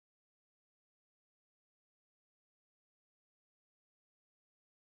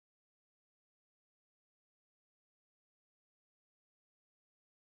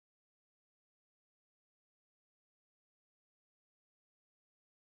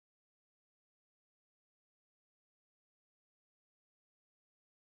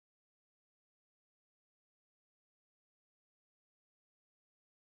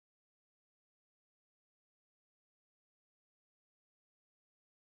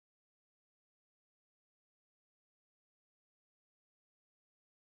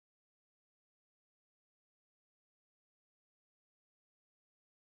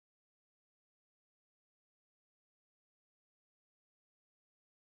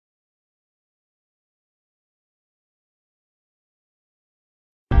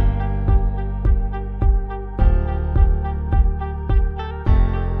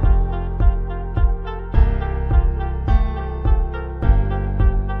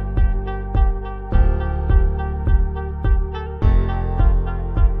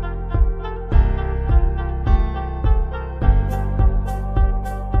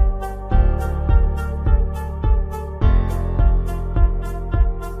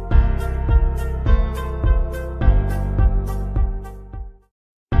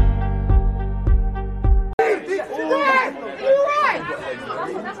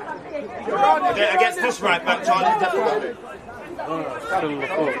right back, Charlie. Definitely.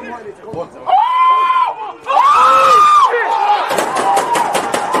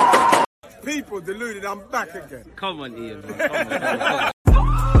 People deluded, I'm back again. Come on, Ian, man. Come on.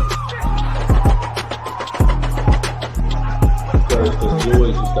 Because you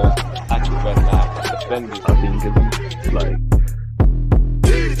always use that active red map, defending, I think it's like.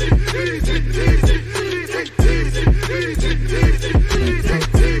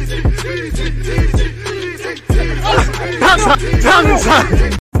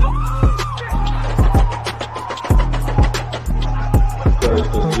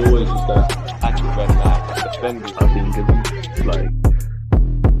 Because you always use that active red map, defending, I think it's like.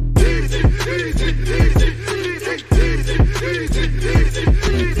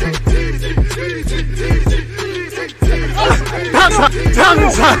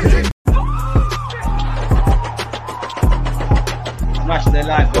 Smash the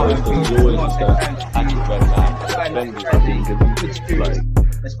like button, please.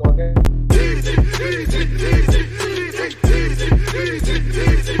 Let's go again.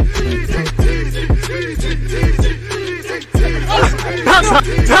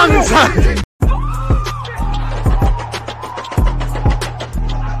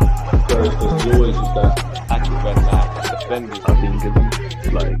 Because you always use that active red map, defending, I think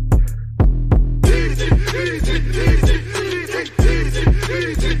it's like.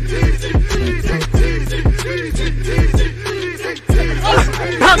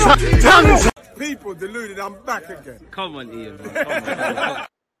 People deluded, I'm back again. Come on, Ian, man. Come on.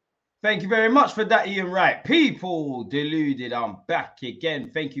 Thank you very much for that, Ian Wright. People deluded, I'm back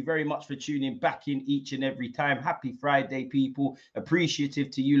again. Thank you very much for tuning back in each and every time. Happy Friday, people. Appreciative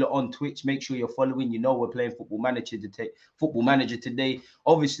to you lot on Twitch. Make sure you're following. You know we're playing Football Manager today.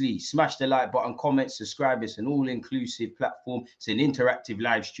 Obviously, smash the like button, comment, subscribe. It's an all-inclusive platform. It's an interactive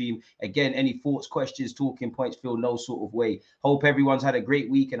live stream. Again, any thoughts, questions, talking points, feel no sort of way. Hope everyone's had a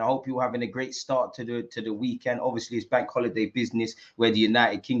great week, and I hope you're having a great start to the weekend. Obviously, it's bank holiday business where the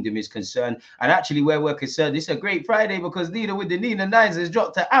United Kingdom is concerned, and actually where we're concerned, it's a great Friday because Nina with the Nina Nines has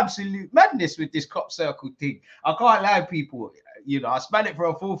dropped to absolute madness with this crop circle thing. I can't lie, people. You know, I span it for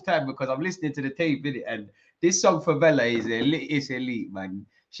a fourth time because I'm listening to the tape in it, and this song for Bella is elite. It's elite, man.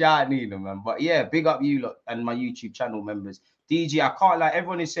 Shout out Nina, man. But yeah, big up you lot and my YouTube channel members. DG, I can't lie.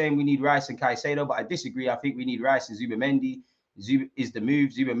 Everyone is saying we need Rice and Caicedo, but I disagree. I think we need Rice and Zubimendi. Zuba is the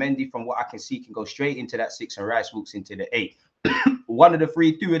move. Zubimendi, from what I can see, can go straight into that 6 and Rice walks into the 8. One of the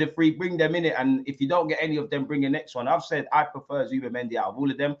three, two of the three, bring them in it. And if you don't get any of them, bring the next one. I've said I prefer Zubimendi out of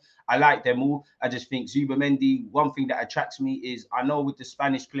all of them. I like them all. I just think Zubimendi, one thing that attracts me is I know with the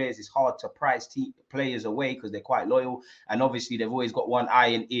Spanish players, it's hard to price players away because they're quite loyal. And obviously, they've always got one eye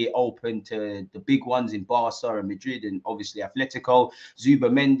and ear open to the big ones in Barca and Madrid and obviously Atletico.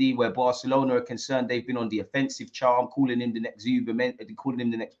 Zubimendi, where Barcelona are concerned, they've been on the offensive charm, calling him the next Zubimendi, calling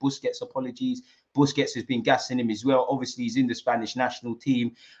him the next Busquets, apologies. Busquets has been gassing him as well. Obviously, he's in the Spanish national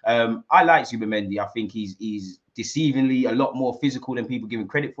team. I like Zubimendi. I think he's deceivingly a lot more physical than people give him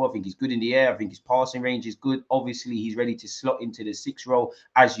credit for. I think he's good in the air. I think his passing range is good. Obviously, he's ready to slot into the 6 role,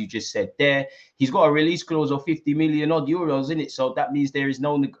 as you just said there. He's got a release clause of 50 million odd euros in it. So that means there is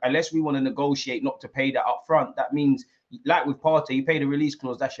no, unless we want to negotiate not to pay that up front, that means, like with Partey, you pay the release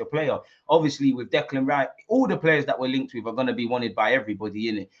clause, that's your player. Obviously, with Declan Rice, all the players that we're linked with are going to be wanted by everybody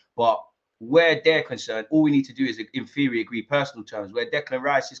in it. But where they're concerned, all we need to do is, in theory, agree personal terms. Where Declan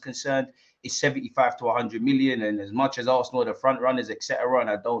Rice is concerned, it's 75 to 100 million. And as much as Arsenal are the front runners, etc., and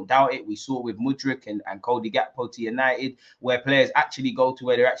I don't doubt it, we saw with Mudryk and Cody Gakpo to United, where players actually go to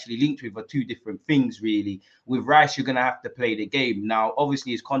where they're actually linked with are two different things, really. With Rice, you're going to have to play the game. Now,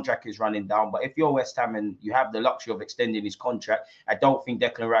 obviously, his contract is running down, but if you're West Ham and you have the luxury of extending his contract, I don't think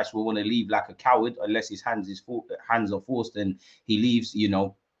Declan Rice will want to leave like a coward unless his hands are forced and he leaves, you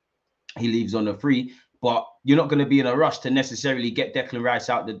know, he leaves on a free. But you're not going to be in a rush to necessarily get Declan Rice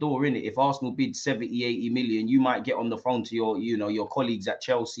out the door, innit? If Arsenal bid 70, 80 million, you might get on the phone to your colleagues at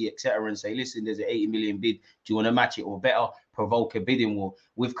Chelsea, etc., and say, listen, there's an 80 million bid. Do you want to match it, or better, provoke a bidding war?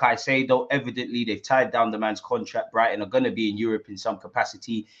 With Caicedo, evidently they've tied down the man's contract. Brighton are going to be in Europe in some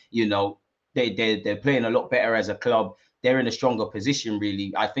capacity. You know, they're playing a lot better as a club. They're in a stronger position,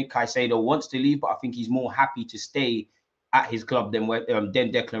 really. I think Caicedo wants to leave, but I think he's more happy to stay at his club than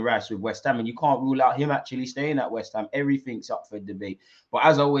Declan Rice with West Ham. And you can't rule out him actually staying at West Ham. Everything's up for debate. But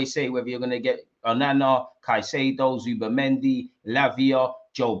as I always say, whether you're going to get Onana, Caicedo, Zubimendi, Lavia,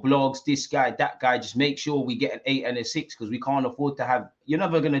 Joe Blogs, this guy, that guy, just make sure we get an 8 and a 6, because we can't afford to have, you're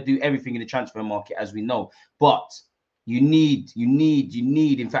never going to do everything in the transfer market, as we know. But you need,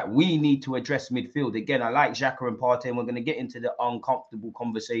 in fact, we need to address midfield. Again, I like Xhaka and Partey, and we're going to get into the uncomfortable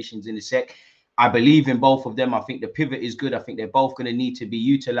conversations in a sec. I believe in both of them. I think the pivot is good. I think they're both going to need to be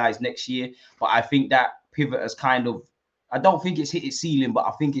utilized next year. But I think that pivot has kind of, I don't think it's hit its ceiling, but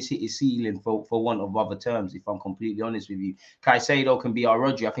I think it's hit its ceiling for want of other terms, if I'm completely honest with you. Caicedo can be our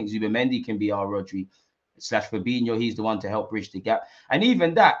Rodri. I think Zubimendi can be our Rodri. / Fabinho, he's the one to help bridge the gap. And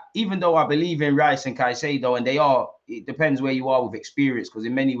even that, even though I believe in Rice and Caicedo, and they are, it depends where you are with experience, because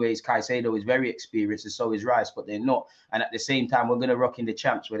in many ways, Caicedo is very experienced and so is Rice, but they're not. And at the same time, we're going to rock in the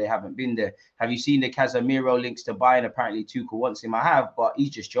champs where they haven't been there. Have you seen the Casemiro links to Bayern? Apparently, Tuchel wants him. I have, but he's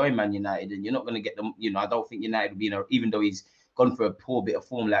just joined Man United, and you're not going to get them. You know, I don't think United will be, even though he's gone for a poor bit of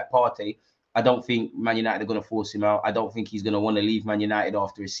form like Partey, I don't think Man United are going to force him out. I don't think he's going to want to leave Man United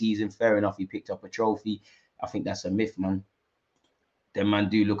after a season. Fair enough, he picked up a trophy. I think that's a myth, man. Them man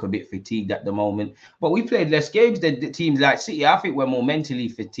do look a bit fatigued at the moment. But we played less games than the teams like City. I think we're more mentally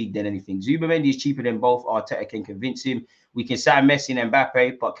fatigued than anything. Zubimendi is cheaper than both. Arteta can convince him. We can sign Messi and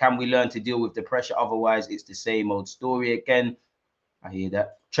Mbappe, but can we learn to deal with the pressure? Otherwise, it's the same old story again. I hear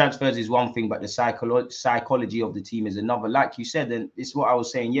that. Transfers is one thing, but the psychology of the team is another. Like you said, and it's what I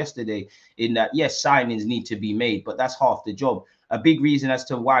was saying yesterday, in that, yes, signings need to be made, but that's half the job. A big reason as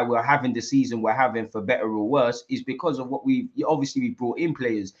to why we're having the season we're having, for better or worse, is because of what we brought in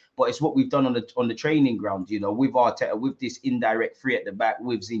players, but it's what we've done on the training ground, you know, with Arteta, with this indirect three at the back,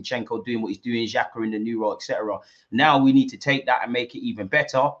 with Zinchenko doing what he's doing, Xhaka in the new role, etc. Now we need to take that and make it even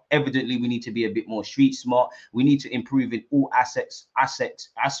better. Evidently, we need to be a bit more street smart. We need to improve in all aspects,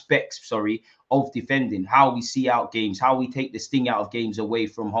 of defending, how we see out games, how we take the sting out of games away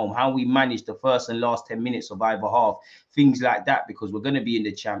from home, how we manage the first and last 10 minutes of either half, things like that, because we're going to be in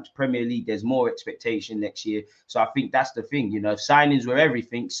the champs. Premier League, there's more expectation next year. So I think that's the thing, you know, if signings were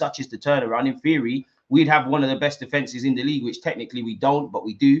everything, such as the turnaround, in theory, we'd have one of the best defenses in the league, which technically we don't, but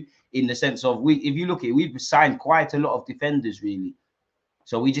we do, in the sense of, if you look at it, we've signed quite a lot of defenders, really.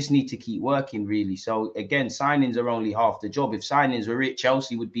 So we just need to keep working, really. So again, signings are only half the job. If signings were it,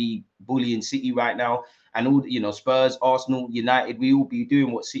 Chelsea would be bullying City right now, and all, you know, Spurs, Arsenal, United, we all be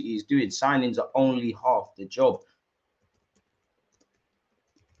doing what City is doing. Signings are only half the job.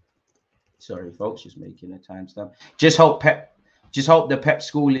 Sorry, folks, just making a timestamp. Just hope the Pep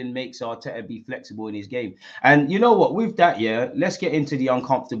schooling makes Arteta be flexible in his game. And you know what? With that, yeah, let's get into the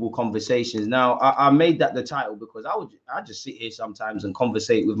uncomfortable conversations. Now, I made that the title because I just sit here sometimes and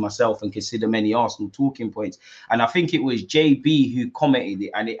conversate with myself and consider many Arsenal talking points. And I think it was JB who commented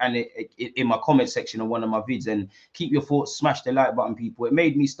it, and it in my comment section on one of my vids. And keep your thoughts, smash the like button, people. It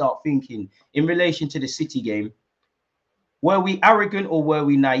made me start thinking in relation to the City game. Were we arrogant or were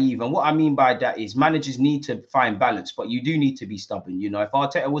we naive? And what I mean by that is managers need to find balance, but you do need to be stubborn. You know, if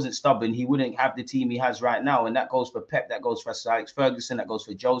Arteta wasn't stubborn, he wouldn't have the team he has right now. And that goes for Pep, that goes for Sir Alex Ferguson, that goes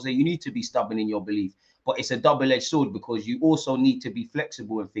for Jose. You need to be stubborn in your belief, but it's a double-edged sword because you also need to be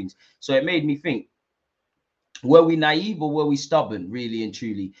flexible in things. So it made me think, were we naive or were we stubborn, really and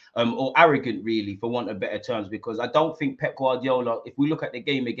truly, or arrogant, really, for want of better terms? Because I don't think Pep Guardiola, if we look at the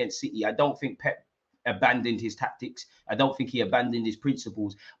game against City, I don't think Pep abandoned his tactics. I don't think he abandoned his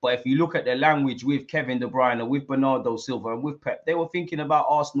principles. But if you look at the language with Kevin De Bruyne, with Bernardo Silva, and with Pep, they were thinking about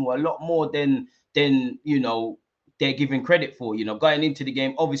Arsenal a lot more than you know they're giving credit for. You know, going into the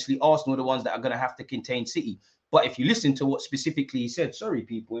game, obviously Arsenal are the ones that are going to have to contain City. But if you listen to what specifically he said, sorry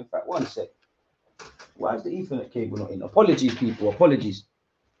people, in fact, one sec. Why is the Ethernet cable not in? Apologies, people. Apologies.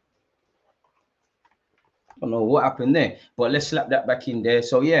 I don't know what happened there, but let's slap that back in there.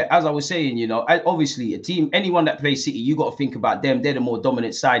 So yeah, as I was saying, you know, obviously a team, anyone that plays City, you got to think about them. They're the more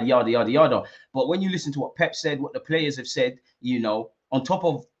dominant side, yada, yada, yada. But when you listen to what Pep said, what the players have said, you know, on top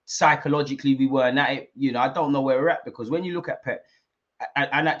of psychologically we weren't at it, you know, I don't know where we're at, because when you look at Pep,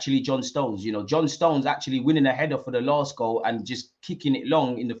 and actually John Stones, you know, John Stones actually winning a header for the last goal and just kicking it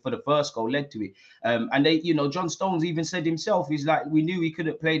long for the first goal led to it. And they, you know, John Stones even said himself, he's like, we knew we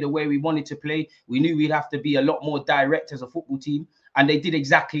couldn't play the way we wanted to play. We knew we'd have to be a lot more direct as a football team. And they did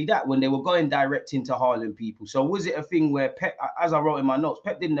exactly that when they were going direct into Haaland, people. So was it a thing where Pep, as I wrote in my notes,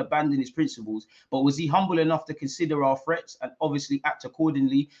 Pep didn't abandon his principles, but was he humble enough to consider our threats and obviously act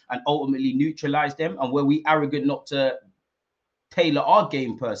accordingly and ultimately neutralize them? And were we arrogant not to tailor our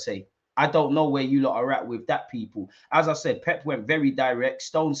game per se? I don't know where you lot are at with that, people. As I said, Pep went very direct.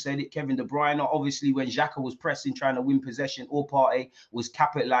 Stone said it. Kevin De Bruyne, obviously, when Xhaka was pressing, trying to win possession, or Partey was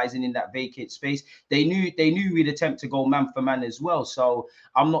capitalizing in that vacant space. They knew we'd attempt to go man for man as well. So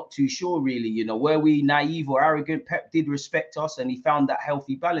I'm not too sure, really. You know, were we naive or arrogant? Pep did respect us, and he found that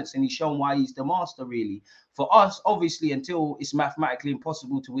healthy balance, and he's shown why he's the master, really. for us, obviously, until it's mathematically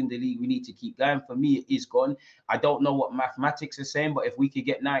impossible to win the league, we need to keep going. For me, it is gone. I don't know what mathematics are saying, but if we could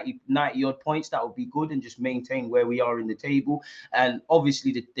get 90 odd points, that would be good, and just maintain where we are in the table. And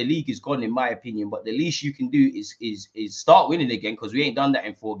obviously, the league is gone, in my opinion. But the least you can do is start winning again, because we ain't done that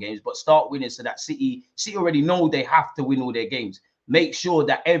in 4 games. But start winning, so that City already know they have to win all their games. Make sure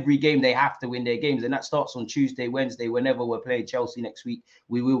that every game they have to win their games, and that starts on Tuesday, Wednesday, whenever we're playing Chelsea next week.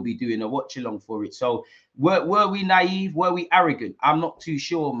 We will be doing a watch along for it. So were we naive? Were we arrogant? I'm not too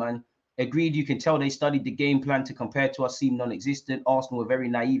sure, man. Agreed, you can tell they studied the game plan to compare to us seem non-existent. Arsenal were very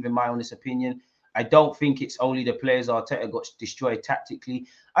naive, in my honest opinion. I don't think it's only the players Arteta got destroyed tactically.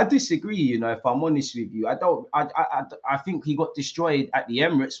 I disagree, you know, if I'm honest with you. I think he got destroyed at the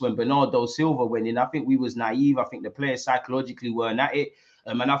Emirates when Bernardo Silva went in. I think we was naive. I think the players psychologically weren't at it.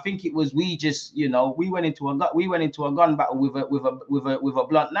 And I think it was, we just, you know, we went into a gun battle with a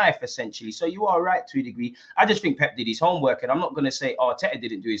blunt knife, essentially. So you are right to a degree. I just think Pep did his homework, and I'm not going to say Arteta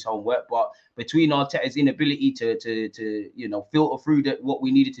didn't do his homework, but between Arteta's inability to you know, filter through what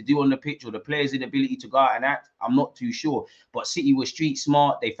we needed to do on the pitch, or the players' inability to go out and act, I'm not too sure. But City was street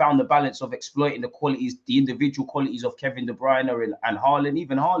smart. They found the balance of exploiting the qualities, the individual qualities of Kevin De Bruyne and Haaland.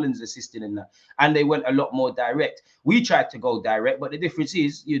 Even Haaland's assisting in that, and they went a lot more direct. We tried to go direct, but the difference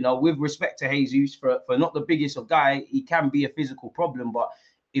is, you know, with respect to Jesus, for not the biggest of guy, he can be a physical problem. But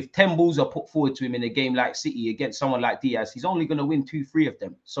if 10 balls are put forward to him in a game like City against someone like Diaz, he's only going to win 2-3 of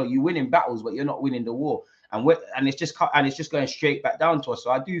them. So you're winning battles, but you're not winning the war. And it's just going straight back down to us.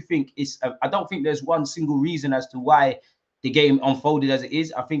 So I do think I don't think there's one single reason as to why the game unfolded as it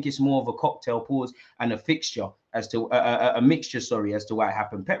is. I think it's more of a cocktail pause and a fixture as to a mixture, sorry, as to why it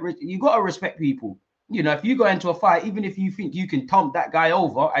happened. You got to respect people. You know, if you go into a fight, even if you think you can thump that guy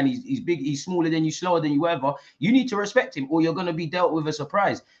over and he's big, he's smaller than you, slower than you, whatever, you need to respect him, or you're going to be dealt with a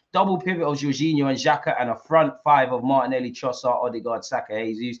surprise. Double pivot of Jorginho and Xhaka, and a front 5 of Martinelli, Trossard, Odegaard, Saka,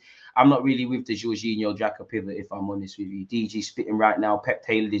 Jesus. I'm not really with the Jorginho Xhaka pivot, if I'm honest with you. DG spitting right now. Pep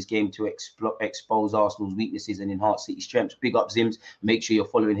tailored his game to expose Arsenal's weaknesses and enhance City's strengths. Big up Zims. Make sure you're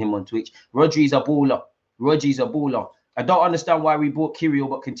following him on Twitch. Rodri's a baller. I don't understand why we bought Kirill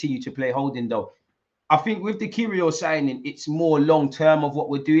but continue to play holding, though. I think with the Kirill signing, it's more long-term of what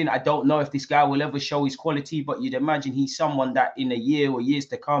we're doing. I don't know if this guy will ever show his quality, but you'd imagine he's someone that in a year or years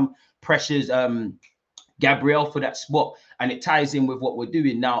to come pressures Gabriel for that spot, and it ties in with what we're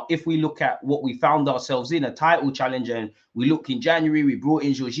doing. Now, if we look at what we found ourselves in, a title challenger, and we look in January, we brought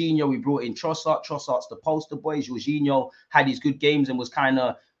in Jorginho, we brought in Trossard. Trossard's the poster boy. Jorginho had his good games and was kind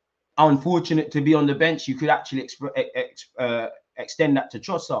of unfortunate to be on the bench. You could actually extend that to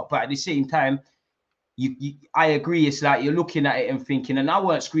Trossard, but at the same time, I agree. It's like you're looking at it and thinking, and I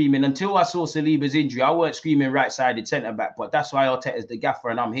weren't screaming until I saw Saliba's injury. I weren't screaming right-sided centre-back, but that's why Arteta's the gaffer,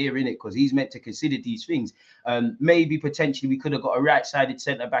 and I'm hearing it because he's meant to consider these things. Maybe potentially we could have got a right-sided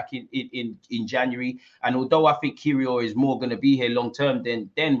centre-back in January. And although I think Kirill is more going to be here long-term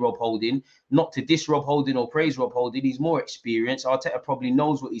than Rob Holding, not to diss Rob Holding or praise Rob Holding, he's more experienced. Arteta probably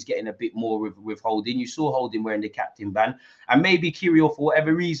knows what he's getting a bit more with Holding. You saw Holding wearing the captain band, and maybe Kirill, for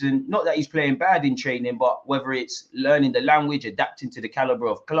whatever reason, not that he's playing bad in training, but whether it's learning the language, adapting to the caliber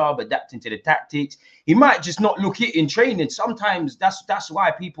of club, adapting to the tactics, he might just not look it in training. Sometimes that's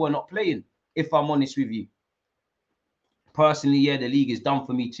why people are not playing, if I'm honest with you. Personally, yeah, the league is done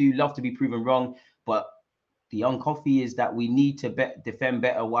for me too. Love to be proven wrong, but the young coffee is that we need to defend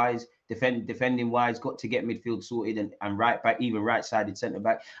better wise, defending wise, got to get midfield sorted and right back, even right-sided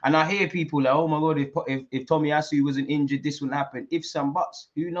centre-back. And I hear people like, oh my God, if Tomiyasu wasn't injured, this wouldn't happen. Ifs and buts,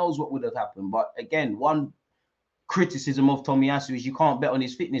 who knows what would have happened. But again, one criticism of Tomiyasu is you can't bet on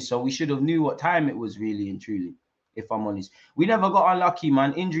his fitness. So we should have knew what time it was, really and truly, if I'm honest. We never got unlucky,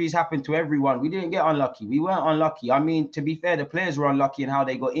 man. Injuries happen to everyone. We didn't get unlucky. We weren't unlucky. I mean, to be fair, the players were unlucky in how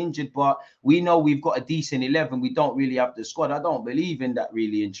they got injured, but we know we've got a decent 11. We don't really have the squad. I don't believe in that,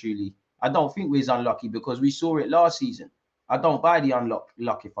 really and truly. I don't think we're unlucky because we saw it last season. I don't buy the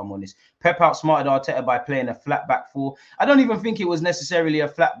luck, if I'm honest. Pep outsmarted Arteta by playing a flat back 4. I don't even think it was necessarily a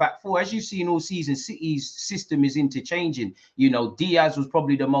flat back 4. As you've seen all season, City's system is interchanging. You know, Diaz was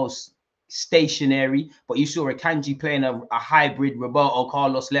probably the most stationary, but you saw Akanji playing a hybrid Roberto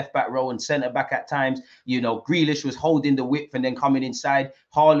Carlos left back row and centre back at times. You know, Grealish was holding the width and then coming inside.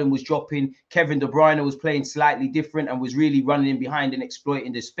 Haaland was dropping. Kevin De Bruyne was playing slightly different and was really running in behind and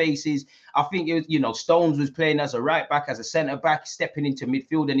exploiting the spaces. I think it was, you know, Stones was playing as a right back, as a centre back, stepping into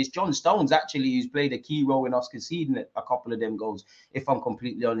midfield, and it's John Stones actually who's played a key role in us conceding a couple of them goals, if I'm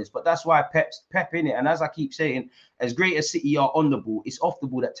completely honest. But that's why Pep in it. And as I keep saying, as great as City are on the ball, it's off the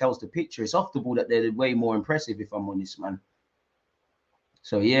ball that tells the picture. It's off the ball that they're way more impressive, if I'm honest, man.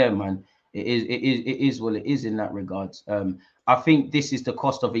 So yeah, man. It is what it is in that regards. I think this is the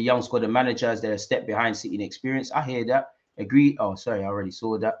cost of a young squad of managers. They're a step behind City in experience. I hear that. Agree. Oh, sorry, I already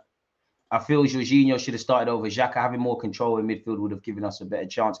saw that. I feel Jorginho should have started over Xhaka. Having more control in midfield would have given us a better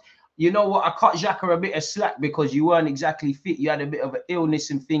chance. You know what? I cut Xhaka a bit of slack because you weren't exactly fit. You had a bit of an illness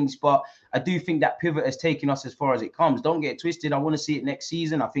and things, but I do think that pivot has taken us as far as it comes. Don't get twisted. I want to see it next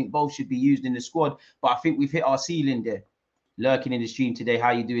season. I think both should be used in the squad, but I think we've hit our ceiling there. Lurking in the stream today.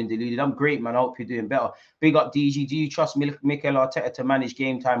 How you doing, Deluded? I'm great, man. I hope you're doing better. Big up, DG. Do you trust Mikel Arteta to manage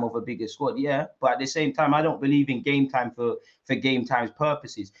game time over bigger squad? Yeah, but at the same time, I don't believe in game time for game time's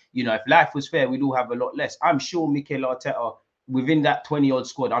purposes. You know, if life was fair, we'd all have a lot less. I'm sure Mikel Arteta, within that 20-odd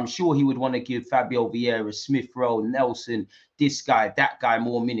squad, I'm sure he would want to give Fabio Vieira, Smith Rowe, Nelson, this guy, that guy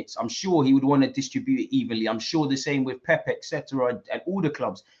more minutes. I'm sure he would want to distribute it evenly. I'm sure the same with Pep, etc., and all the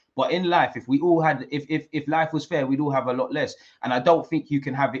clubs. But in life, if we all had, if life was fair, we'd all have a lot less. And I don't think you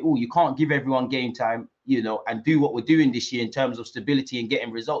can have it all. You can't give everyone game time, you know, and do what we're doing this year in terms of stability and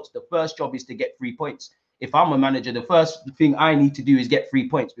getting results. The first job is to get 3 points. If I'm a manager, the first thing I need to do is get 3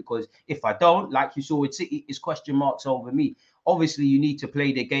 points, because if I don't, like you saw with City, it's question marks over me. Obviously, you need to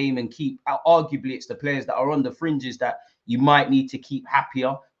play the game and keep, arguably, it's the players that are on the fringes that you might need to keep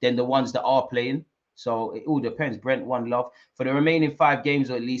happier than the ones that are playing. So it all depends. Brent, one love. For the remaining 5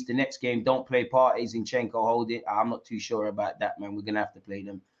 games, or at least the next game, don't play parties. Zinchenko hold it. I'm not too sure about that, man. We're going to have to play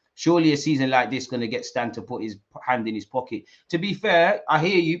them. Surely a season like this going to get Stan to put his hand in his pocket. To be fair, I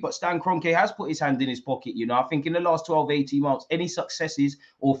hear you, but Stan Kroenke has put his hand in his pocket. You know, I think in the last 12, 18 months, any successes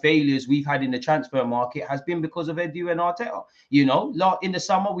or failures we've had in the transfer market has been because of Edu and Arteta. You know, in the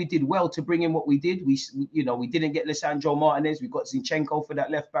summer, we did well to bring in what we did. We didn't get Lisandro Martinez. We got Zinchenko for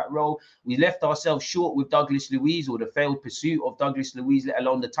that left back role. We left ourselves short with Douglas Luiz, or the failed pursuit of Douglas Luiz, let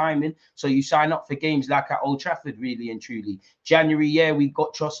alone the timing. So you sign up for games like at Old Trafford, really and truly. January, yeah, we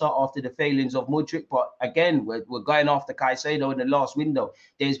got Trossard after the failings of Mudryk, but again, we're going after Caicedo in the last window.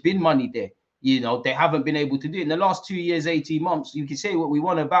 There's been money there. You know, they haven't been able to do it. In the last 2 years, 18 months, you can say what we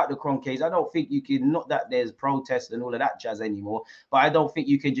want about the Kroenkes. I don't think you can, not that there's protests and all of that jazz anymore, but I don't think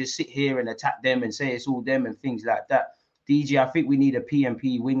you can just sit here and attack them and say it's all them and things like that. DJ, I think we need a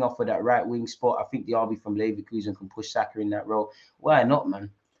PMP winger for that right wing spot. I think the RB from Leverkusen can push Saka in that role. Why not,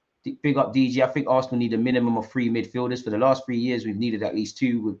 man? Big up DG. I think Arsenal need a minimum of 3 midfielders. For the last 3 years, we've needed at least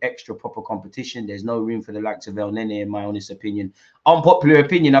 2 with extra proper competition. There's no room for the likes of El Nene, in my honest opinion. Unpopular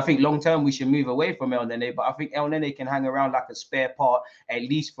opinion, I think long-term we should move away from El Nene, but I think El Nene can hang around like a spare part at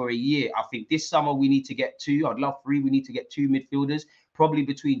least for a year. I think this summer we need to get 2. I'd love 3. We need to get 2 midfielders. Probably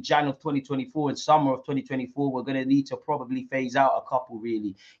between Jan of 2024 and summer of 2024, we're going to need to probably phase out a couple,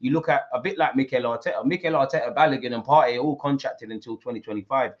 really. You look at a bit like Mikel Arteta. Mikel Arteta, Balogun and Partey are all contracted until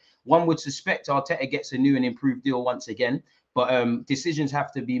 2025. One would suspect Arteta gets a new and improved deal once again, but decisions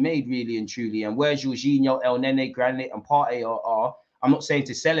have to be made, really and truly. And where Jorginho, El Nene, Granit and Partey are, I'm not saying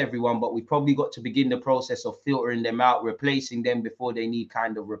to sell everyone, but we've probably got to begin the process of filtering them out, replacing them before they need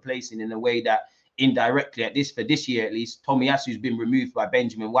kind of replacing, in a way that indirectly for this year at least, Tomiyasu's been removed by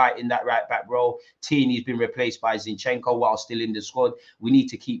Benjamin White in that right back role. Tierney's been replaced by Zinchenko while still in the squad. We need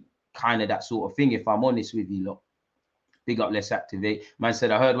to keep kind of that sort of thing, if I'm honest with you lot. Big up, let's activate. Man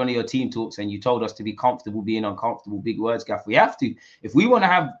said, I heard one of your team talks and you told us to be comfortable being uncomfortable. Big words, Gaff. We have to. If we want to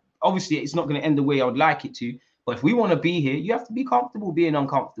have, obviously it's not going to end the way I would like it to, but if we want to be here, you have to be comfortable being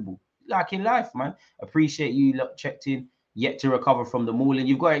uncomfortable. Like in life, man. Appreciate you lot checked in. Yet to recover from the mauling.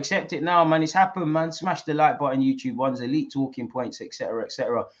 You've got to accept it now, man. It's happened, man. Smash the like button, YouTube ones, elite talking points, etc.,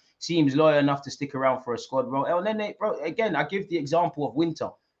 etc. Seems loyal enough to stick around for a squad role. And then, bro, again, I give the example of winter.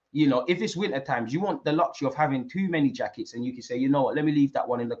 You know, if it's winter times, you want the luxury of having too many jackets, and you can say, you know what, let me leave that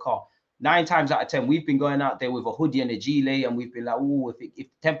one in the car. 9 times out of 10, we've been going out there with a hoodie and a gilet, and we've been like, oh, if the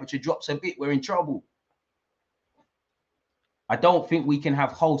temperature drops a bit, we're in trouble. I don't think we can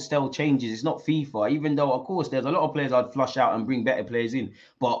have wholesale changes. It's not FIFA, even though, of course, there's a lot of players I'd flush out and bring better players in.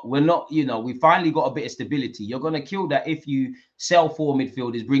 But we're not, you know, we finally got a bit of stability. You're going to kill that if you sell 4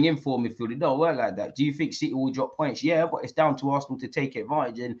 midfielders, bring in 4 midfielders. It don't work like that. Do you think City will drop points? Yeah, but it's down to Arsenal to take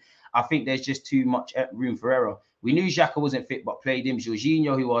advantage. And I think there's just too much room for error. We knew Xhaka wasn't fit, but played him.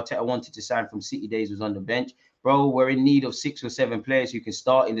 Jorginho, who Arteta wanted to sign from City days, was on the bench. Bro, we're in need of 6 or 7 players who can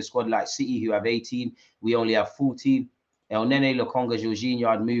start in the squad like City, who have 18. We only have 14. El Nene, Lokonga, Jorginho,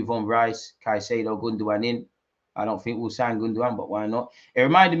 I'd move on. Rice, Caicedo, Gundogan in. I don't think we'll sign Gundogan, but why not? It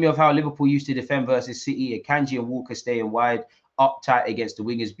reminded me of how Liverpool used to defend versus City. Akanji and Walker staying wide, up tight against the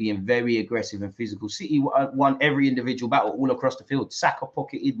wingers, being very aggressive and physical. City won every individual battle all across the field. Saka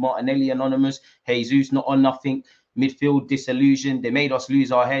pocketed, Martinelli anonymous, Jesus not on nothing. Midfield disillusioned. They made us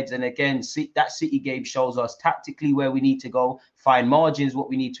lose our heads. And again, that City game shows us tactically where we need to go, find margins, what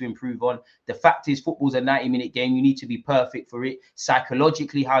we need to improve on. The fact is, football's a 90-minute game. You need to be perfect for it.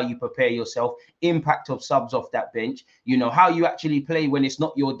 Psychologically, how you prepare yourself, impact of subs off that bench, you know, how you actually play when it's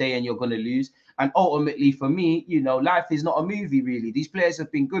not your day and you're going to lose. And ultimately, for me, you know, life is not a movie, really. These players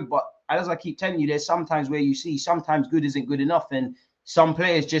have been good, but as I keep telling you, there's sometimes where you see sometimes good isn't good enough. And some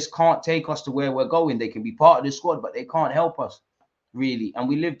players just can't take us to where we're going. They can be part of the squad, but they can't help us, really. And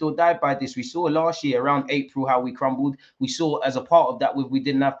we lived or died by this. We saw last year around April how we crumbled. We saw as a part of that we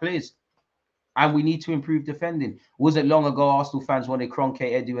didn't have players. And we need to improve defending. Wasn't long ago Arsenal fans wanted Kroenke,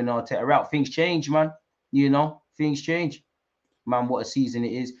 Edu and Arteta out. Things change, man. You know, things change. Man, what a season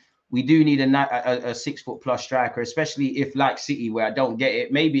it is. We do need a 6-foot+ striker, especially if, like City, where I don't get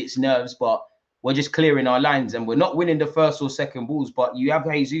it. Maybe it's nerves, but we're just clearing our lines and we're not winning the first or second balls. But you have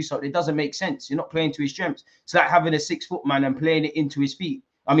Jesus up. It doesn't make sense. You're not playing to his strengths. It's like having a 6-foot man and playing it into his feet.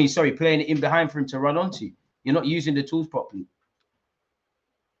 I mean, sorry, playing it in behind for him to run onto. You're not using the tools properly.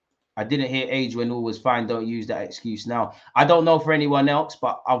 I didn't hear age when all was fine. Don't use that excuse now. I don't know for anyone else,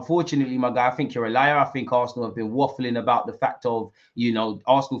 but unfortunately, my guy, I think you're a liar. I think Arsenal have been waffling about the fact of, you know,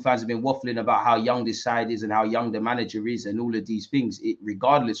 Arsenal fans have been waffling about how young this side is and how young the manager is and all of these things,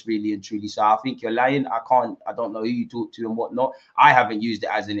 regardless, really and truly. So I think you're lying. I don't know who you talk to and whatnot. I haven't used it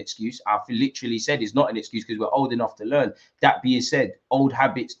as an excuse. I've literally said it's not an excuse because we're old enough to learn. That being said, old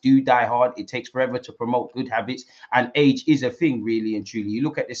habits do die hard. It takes forever to promote good habits, and age is a thing, really and truly. You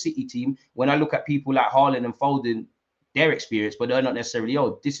look at the City team, when I look at people like Haaland and Foden, their experience, but they're not necessarily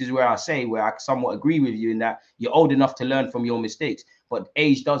old. This is where I say, where I somewhat agree with you in that you're old enough to learn from your mistakes, but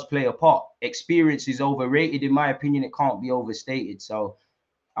age does play a part. Experience is overrated, in my opinion. It can't be overstated. So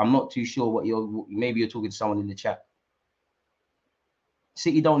I'm not too sure maybe you're talking to someone in the chat.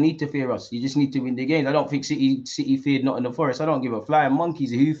 City don't need to fear us. You just need to win the games. I don't think City feared Nottingham Forest. I don't give a flying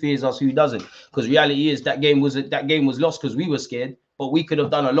monkeys who fears us, who doesn't. Because reality is that game was lost because we were scared, but we could have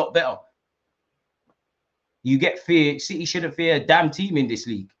done a lot better. You get fear. City shouldn't fear a damn team in this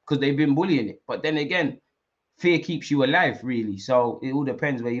league because they've been bullying it. But then again, fear keeps you alive, really. So it all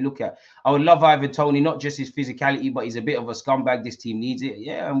depends where you look at. I would love Ivan Toney, not just his physicality, but he's a bit of a scumbag. This team needs it.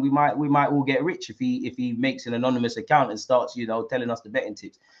 Yeah, and we might all get rich if he makes an anonymous account and starts, you know, telling us the betting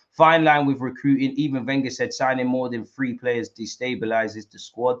tips. Fine line with recruiting. Even Wenger said signing more than 3 players destabilizes the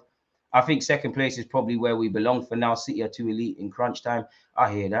squad. I think second place is probably where we belong for now. City are too elite in crunch time.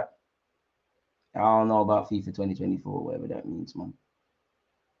 I hear that. I don't know about FIFA 2024, whatever that means, man.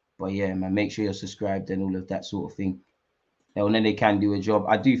 But yeah, man, make sure you're subscribed and all of that sort of thing. And then they can do a job.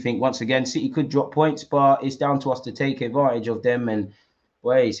 I do think, once again, City could drop points, but it's down to us to take advantage of them. And,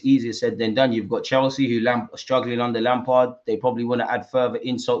 boy, it's easier said than done. You've got Chelsea, who are struggling under Lampard. They probably want to add further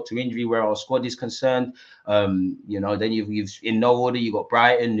insult to injury where our squad is concerned. You know, then you've in no order, you've got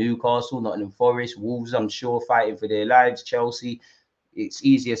Brighton, Newcastle, Nottingham Forest, Wolves, I'm sure, fighting for their lives, Chelsea. It's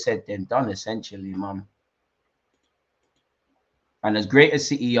easier said than done, essentially, man. And as great as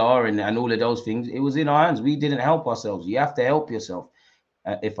City are and all of those things, it was in our hands. We didn't help ourselves. You have to help yourself,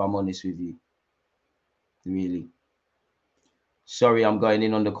 if I'm honest with you. Really. Sorry, I'm going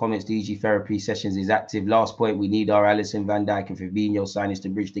in on the comments. DG therapy sessions is active. Last point, we need our Alisson, Van Dijk and Fabinho signings to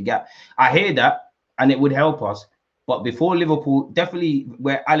bridge the gap. I hear that, and it would help us. But before Liverpool, definitely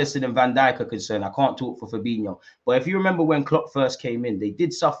where Alisson and Van Dijk are concerned, I can't talk for Fabinho. But if you remember when Klopp first came in, they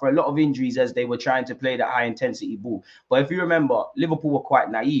did suffer a lot of injuries as they were trying to play that high-intensity ball. But if you remember, Liverpool were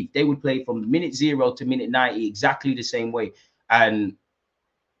quite naive. They would play from minute 0 to minute 90 exactly the same way. And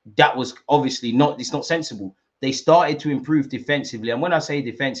that was obviously it's not sensible. They started to improve defensively. And when I say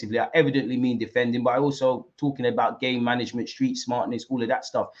defensively, I evidently mean defending, but I also talking about game management, street smartness, all of that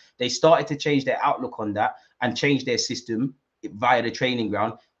stuff. They started to change their outlook on that and change their system via the training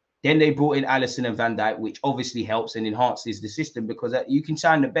ground. Then they brought in Alisson and Van Dijk, which obviously helps and enhances the system, because you can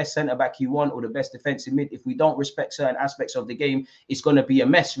sign the best centre-back you want or the best defensive mid. If we don't respect certain aspects of the game, it's going to be a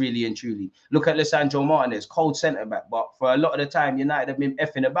mess, really and truly. Look at Lisandro Martinez, cold centre-back, but for a lot of the time, United have been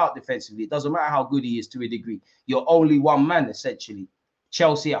effing about defensively. It doesn't matter how good he is to a degree. You're only one man, essentially.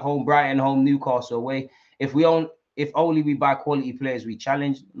 Chelsea at home, Brighton home, Newcastle away. If only we buy quality players, we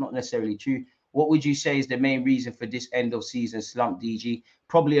challenge. Not necessarily true. What would you say is the main reason for this end of season slump, DG?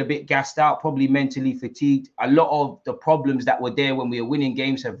 Probably a bit gassed out, probably mentally fatigued. A lot of the problems that were there when we were winning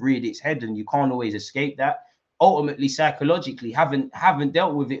games have reared its head, and you can't always escape that. Ultimately, psychologically, haven't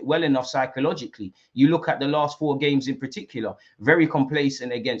dealt with it well enough psychologically. You look at the last 4 games in particular, very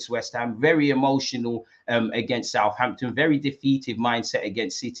complacent against West Ham, very emotional against Southampton, very defeative mindset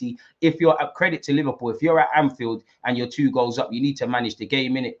against City. If you're at credit to Liverpool, if you're at Anfield and you're 2 goals up, you need to manage the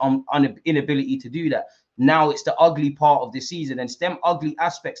game, inability to do that. Now it's the ugly part of the season, and it's them ugly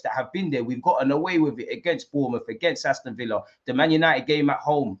aspects that have been there. We've gotten away with it against Bournemouth, against Aston Villa. The Man United game at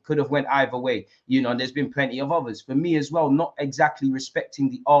home could have went either way, you know, and there's been plenty of others. For me as well, not exactly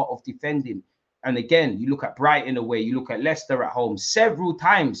respecting the art of defending. And again, you look at Brighton away, you look at Leicester at home, several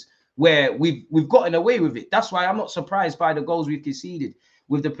times where we've gotten away with it. That's why I'm not surprised by the goals we've conceded.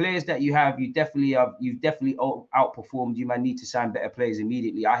 With the players that you have, you've definitely outperformed. You might need to sign better players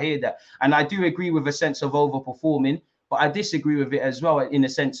immediately. I hear that, and I do agree with a sense of overperforming, but I disagree with it as well in a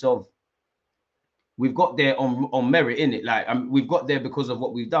sense of we've got there on merit, in it. Like we've got there because of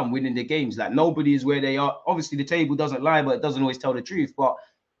what we've done, winning the games. Like nobody is where they are. Obviously, the table doesn't lie, but it doesn't always tell the truth. But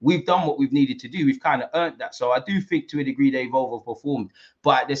we've done what we've needed to do. We've kind of earned that. So I do think to a degree they've overperformed.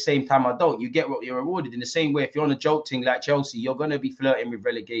 But at the same time, I don't. You get what you're rewarded. In the same way, if you're on a joke thing like Chelsea, you're going to be flirting with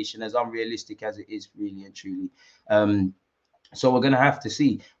relegation, as unrealistic as it is, really and truly. So we're going to have to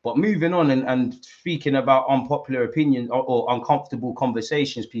see. But moving on and speaking about unpopular opinions or uncomfortable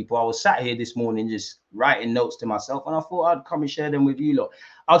conversations, people, I was sat here this morning just writing notes to myself, and I thought I'd come and share them with you lot.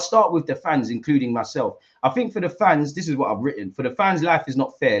 I'll start with the fans, including myself. I think for the fans, this is what I've written. For the fans, life is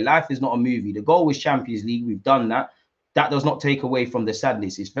not fair. Life is not a movie. The goal was Champions League. We've done that. That does not take away from the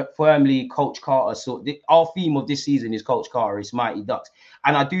sadness. It's firmly Coach Carter. So our theme of this season is Coach Carter. It's Mighty Ducks.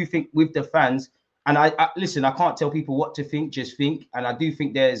 And I do think with the fans, and I listen, I can't tell people what to think, just think. And I do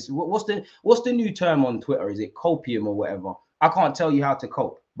think there's what's the new term on Twitter? Is it copium or whatever? I can't tell you how to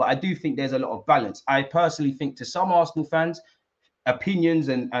cope, but I do think there's a lot of balance. I personally think to some Arsenal fans, opinions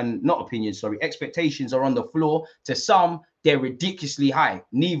and not opinions, sorry, expectations are on the floor. To some, they're ridiculously high.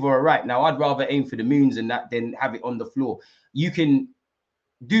 Neither are right. Now, I'd rather aim for the moons and that than have it on the floor. You can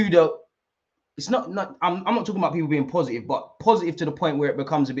do the. It's not. I'm not talking about people being positive, but positive to the point where it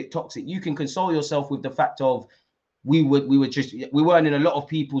becomes a bit toxic. You can console yourself with the fact of we weren't in a lot of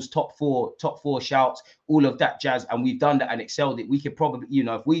people's top four shouts, all of that jazz, and we've done that and excelled it. We could probably, you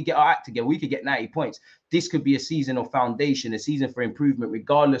know, if we get our act together, we could get 90 points. This could be a season of foundation, a season for improvement,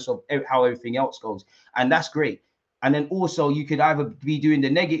 regardless of how everything else goes, and that's great. And then also you could either be doing the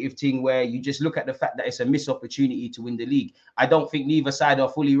negative thing where you just look at the fact that it's a missed opportunity to win the league. I don't think neither side are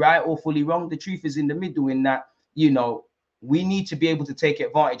fully right or fully wrong. The truth is in the middle, in that, you know, we need to be able to take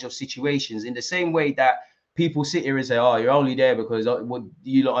advantage of situations in the same way that people sit here and say, oh, you're only there because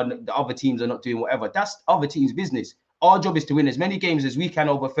the other teams are not doing whatever. That's other teams' business. Our job is to win as many games as we can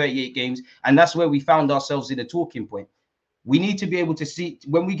over 38 games. And that's where we found ourselves in a talking point. We need to be able to see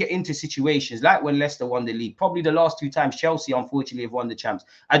when we get into situations like when Leicester won the league, probably the last two times Chelsea, unfortunately, have won the champs.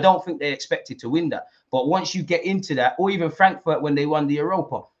 I don't think they expected to win that. But once you get into that, or even Frankfurt when they won the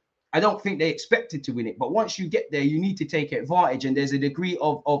Europa, I don't think they expected to win it. But once you get there, you need to take advantage. And there's a degree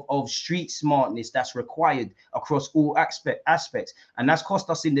of street smartness that's required across all aspects. And that's cost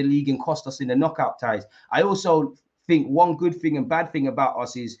us in the league and cost us in the knockout ties. I also think one good thing and bad thing about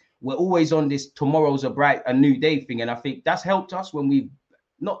us is we're always on this tomorrow's a new day thing. And I think that's helped us when we've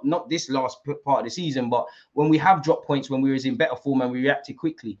not this last part of the season, but when we have dropped points, when we was in better form and we reacted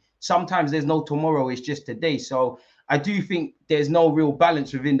quickly. Sometimes there's no tomorrow, it's just today. So I do think there's no real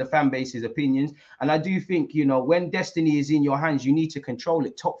balance within the fan base's opinions. And I do think, you know, when destiny is in your hands, you need to control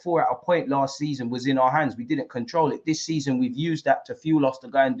it. Top four at a point last season was in our hands. We didn't control it. This season, we've used that to fuel us to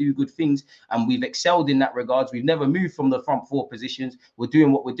go and do good things. And we've excelled in that regards. We've never moved from the front four positions. We're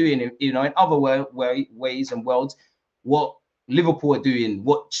doing what we're doing, you know, in other ways and worlds. What Liverpool are doing,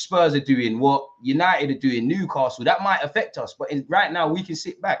 what Spurs are doing, what United are doing, Newcastle, that might affect us. But right now, we can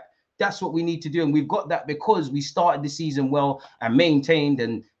sit back. That's what we need to do. And we've got that because we started the season well and maintained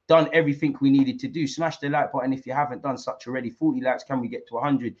and done everything we needed to do. Smash the like button if you haven't done such already. 40 likes, can we get to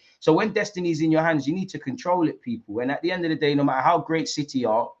 100? So when destiny is in your hands, you need to control it, people. And at the end of the day, no matter how great City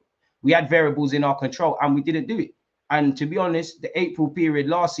are, we had variables in our control and we didn't do it. And to be honest, the April period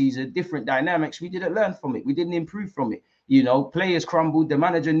last season, different dynamics, we didn't learn from it. We didn't improve from it. You know, players crumbled. The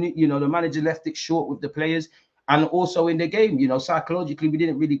manager, the manager left it short with the players. And also in the game, you know, psychologically, we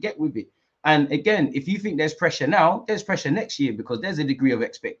didn't really get with it. And again, if you think there's pressure now, there's pressure next year because there's a degree of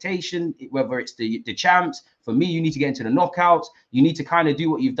expectation, whether it's the champs. For me, you need to get into the knockouts. You need to kind of do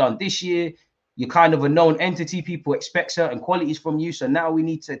what you've done this year. You're kind of a known entity. People expect certain qualities from you. So now we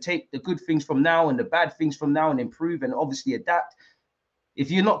need to take the good things from now and the bad things from now and improve and obviously adapt.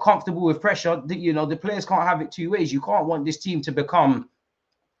 If you're not comfortable with pressure, you know, the players can't have it two ways. You can't want this team to become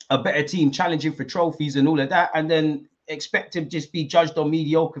a better team challenging for trophies and all of that, and then expect to just be judged on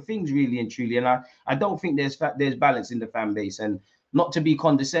mediocre things, really and truly. And I don't think there's balance in the fan base. And not to be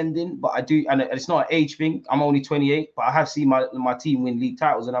condescending, but I do, and it's not an age thing. I'm only 28, but I have seen my team win league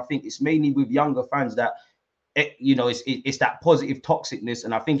titles, and I think it's mainly with younger fans that it's that positive toxicness,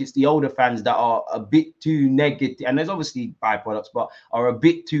 and I think it's the older fans that are a bit too negative, and there's obviously byproducts, but are a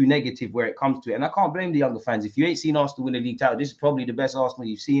bit too negative where it comes to it. And I can't blame the younger fans. If you ain't seen Arsenal win a league title, this is probably the best Arsenal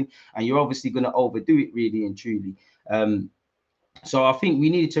you've seen, and you're obviously going to overdo it really and truly. So I think we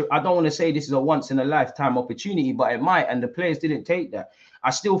needed to, I don't want to say this is a once in a lifetime opportunity, but it might, and the players didn't take that. I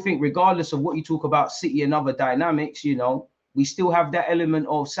still think regardless of what you talk about City and other dynamics, we still have that element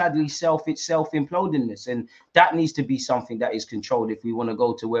of sadly self-implodingness, and that needs to be something that is controlled if we want to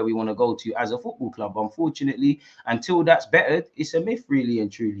go to where we want to go to as a football club. Unfortunately, until that's bettered, it's a myth really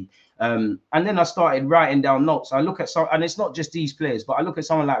and truly. And then I started writing down notes. I look at some, and it's not just these players, but I look at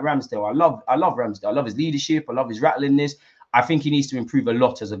someone like Ramsdale. I love Ramsdale. I love his leadership. I love his rattlingness. I think he needs to improve a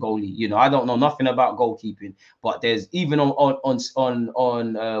lot as a goalie. I don't know nothing about goalkeeping, but there's even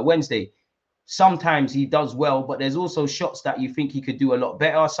on Wednesday, sometimes he does well, but there's also shots that you think he could do a lot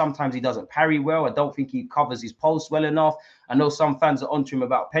better. Sometimes he doesn't parry well. I don't think he covers his post well enough. I know some fans are onto him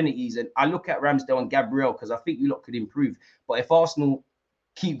about penalties, and I look at Ramsdale and Gabriel because I think we lot could improve. But if Arsenal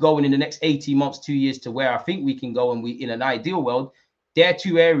keep going in the next 18 months, 2 years to where I think we can go, and we in an ideal world, they're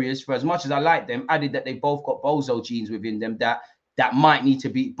two areas, for as much as I like them, added that they both got bozo genes within them that might need to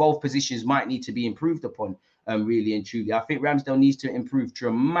be, both positions might need to be improved upon. Really and truly, I think Ramsdale needs to improve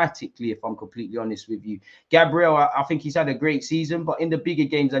dramatically, if I'm completely honest with you. Gabriel, I think he's had a great season, but in the bigger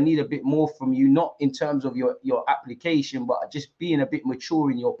games, I need a bit more from you, not in terms of your application, but just being a bit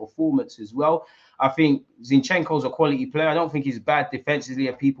mature in your performance as well. I think Zinchenko's a quality player. I don't think he's bad defensively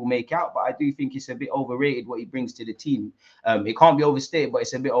as people make out, but I do think it's a bit overrated what he brings to the team. It can't be overstated, but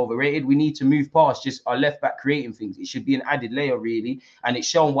it's a bit overrated. We need to move past just our left back creating things. It should be an added layer, really. And it's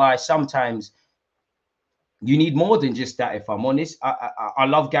shown why sometimes you need more than just that, if I'm honest. I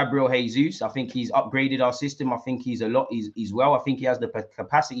love Gabriel Jesus. I think he's upgraded our system. I think he's well. I think he has the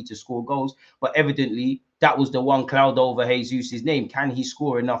capacity to score goals, but evidently that was the one cloud over Jesus' name. Can he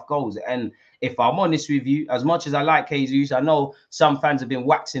score enough goals? And if I'm honest with you, as much as I like Jesus, I know some fans have been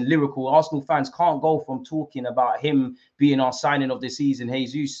waxing lyrical. Arsenal fans can't go from talking about him being our signing of the season,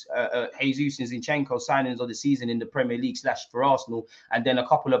 Jesus and Zinchenko signings of the season in the Premier League / for Arsenal, and then a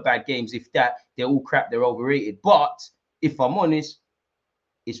couple of bad games. If that, they're all crap, they're overrated. But if I'm honest,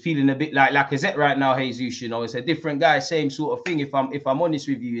 it's feeling a bit like Lacazette right now, Jesus. It's a different guy, same sort of thing. If I'm honest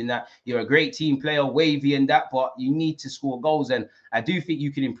with you, in that you're a great team player, wavy and that, but you need to score goals. And I do think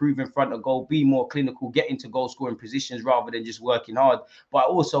you can improve in front of goal, be more clinical, get into goal scoring positions rather than just working hard. But I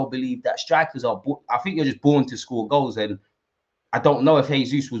also believe that strikers I think you're just born to score goals, and I don't know if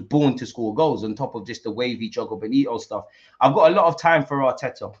Jesus was born to score goals on top of just the wavy Jogo Benito stuff. I've got a lot of time for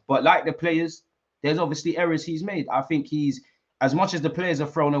Arteta, but like the players, there's obviously errors he's made. I think as much as the players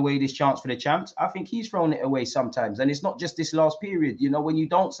have thrown away this chance for the champs, I think he's thrown it away sometimes. And it's not just this last period. When you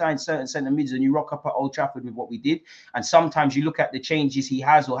don't sign certain centre mids and you rock up at Old Trafford with what we did, and sometimes you look at the changes he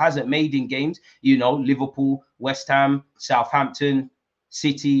has or hasn't made in games, Liverpool, West Ham, Southampton,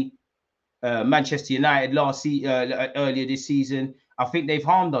 City, Manchester United earlier this season. I think they've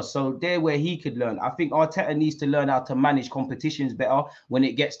harmed us. So they're where he could learn. I think Arteta needs to learn how to manage competitions better when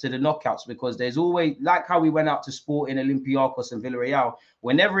it gets to the knockouts, because there's always, like how we went out to Sporting, Olympiacos and Villarreal,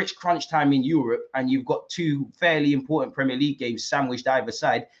 whenever it's crunch time in Europe and you've got two fairly important Premier League games sandwiched either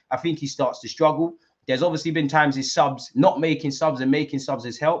side, I think he starts to struggle. There's obviously been times his subs, not making subs and making subs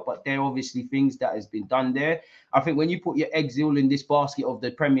has helped, but there are obviously things that has been done there. I think when you put your eggs all in this basket of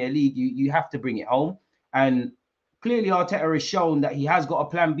the Premier League, you have to bring it home. And clearly Arteta has shown that he has got a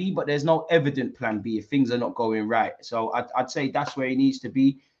plan B, but there's no evident plan B if things are not going right. So I'd say that's where he needs to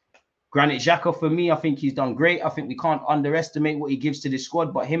be. Granit Xhaka, for me, I think he's done great. I think we can't underestimate what he gives to this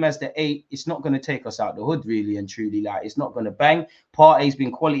squad, but him as the 8, it's not going to take us out the hood, really and truly. Like, it's not going to bang. Partey's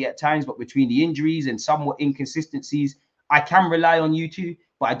been quality at times, but between the injuries and somewhat inconsistencies, I can rely on you two,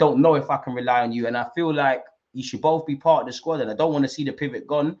 but I don't know if I can rely on you. And I feel like you should both be part of the squad, and I don't want to see the pivot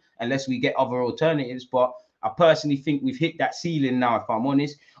gone unless we get other alternatives. But I personally think we've hit that ceiling now, if I'm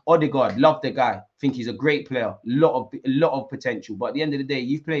honest. Odegaard, love the guy. Think he's a great player. A lot of potential. But at the end of the day,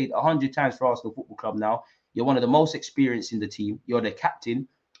 you've played 100 times for Arsenal Football Club now. You're one of the most experienced in the team. You're the captain.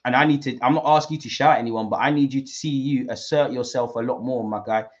 And I'm not asking you to shout at anyone, but I need you to see you assert yourself a lot more, my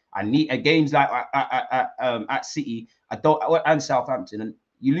guy. I need games like at City, and Southampton. And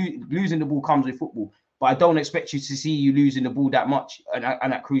losing the ball comes with football. But I don't expect you to see you losing the ball that much and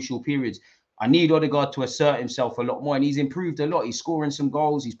at crucial periods. I need Odegaard to assert himself a lot more, and he's improved a lot. He's scoring some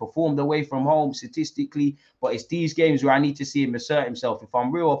goals. He's performed away from home statistically, but it's these games where I need to see him assert himself. If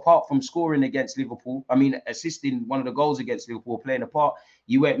I'm real, apart from scoring against Liverpool, assisting one of the goals against Liverpool, playing a part,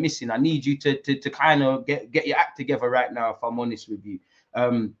 you went missing. I need you to kind of get your act together right now, if I'm honest with you.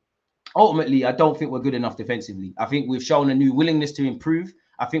 ultimately, I don't think we're good enough defensively. I think we've shown a new willingness to improve.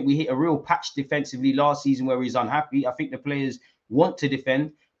 I think we hit a real patch defensively last season where he's unhappy. I think the players want to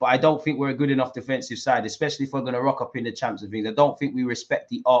defend, but I don't think we're a good enough defensive side, especially if we're going to rock up in the champs and things. I don't think we respect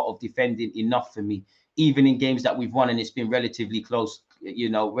the art of defending enough for me, even in games that we've won and it's been relatively close, you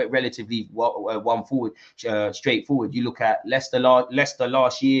know, relatively one forward, straightforward. You look at Leicester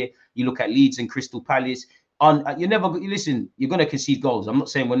last year, you look at Leeds and Crystal Palace. You're never listen. You're going to concede goals. I'm not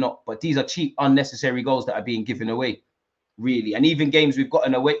saying we're not, but these are cheap, unnecessary goals that are being given away, really. And even games we've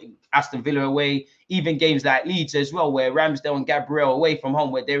gotten away, Aston Villa away, even games like Leeds as well, where Ramsdale and Gabriel away from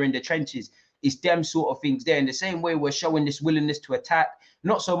home, where they're in the trenches. It's them sort of things there. In the same way, we're showing this willingness to attack.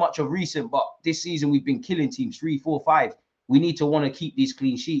 Not so much of recent, but this season we've been killing teams 3, 4, 5. We need to want to keep these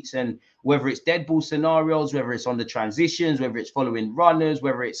clean sheets, and whether it's dead ball scenarios, whether it's on the transitions, whether it's following runners,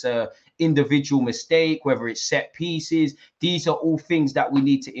 whether it's a individual mistake, whether it's set pieces, these are all things that we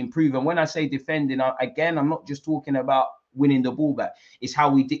need to improve. And when I say defending, again, I'm not just talking about winning the ball back. It's how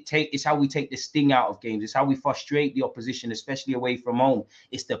we dictate, it's how we take the sting out of games, it's how we frustrate the opposition, especially away from home.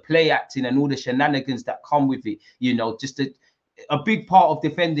 It's the play acting and all the shenanigans that come with it. You know, just a big part of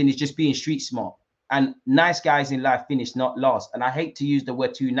defending is just being street smart. And nice guys in life finish not last. And I hate to use the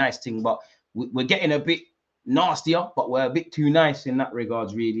word too nice thing, but we're getting a bit nastier, but we're a bit too nice in that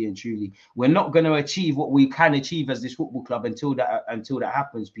regards, really and truly. We're not going to achieve what we can achieve as this football club until that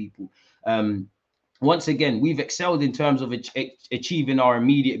happens, people. Once again, we've excelled in terms of achieving our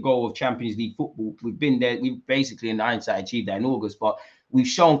immediate goal of Champions League football. We've been there. We've basically, in hindsight, achieved that in August. But we've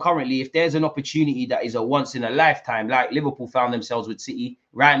shown currently, if there's an opportunity that is a once in a lifetime, like Liverpool found themselves with City,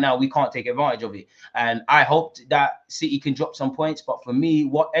 right now we can't take advantage of it. And I hope that City can drop some points. But for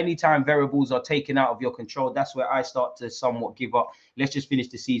me, anytime variables are taken out of your control, that's where I start to somewhat give up. Let's just finish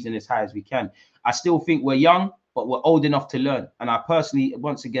the season as high as we can. I still think we're young, but we're old enough to learn. And I personally,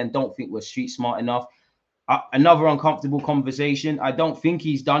 once again, don't think we're street smart enough. Another uncomfortable conversation. I don't think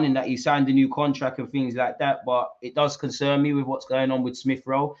he's done in that he signed a new contract and things like that, but it does concern me with what's going on with Smith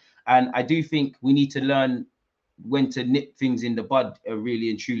Rowe. And I do think we need to learn when to nip things in the bud, really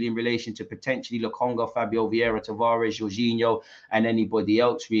and truly, in relation to potentially Lokonga, Fabio Vieira, Tavares, Jorginho, and anybody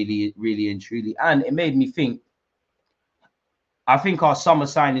else, really, really and truly. And it made me think, I think our summer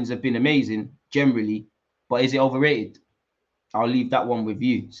signings have been amazing generally, but is it overrated? I'll leave that one with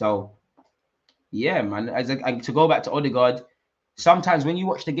you. So, yeah, man. To go back to Odegaard, sometimes when you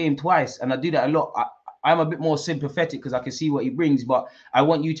watch the game twice, and I do that a lot, I'm a bit more sympathetic because I can see what he brings, but I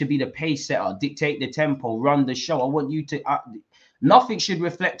want you to be the pace setter, dictate the tempo, run the show. I want you to... nothing should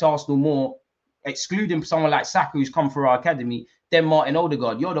reflect Arsenal more, excluding someone like Saka, who's come through our academy, than Martin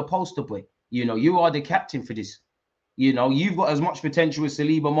Odegaard. You're the poster boy. You know, you are the captain for this. You know, you've got as much potential as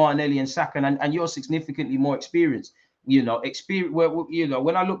Saliba, Martinelli, and Saka, and you're significantly more experienced. You know,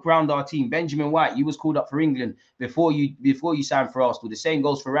 when I look around our team, Benjamin White, you was called up for England before you signed for Arsenal. The same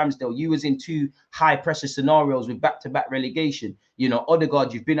goes for Ramsdale. You was in 2 high pressure scenarios with back-to-back relegation. You know,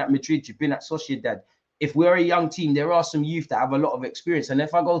 Odegaard, you've been at Madrid, you've been at Sociedad. If we're a young team, there are some youth that have a lot of experience. And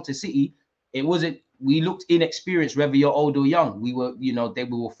if I go to City, we looked inexperienced, whether you're old or young. We were, we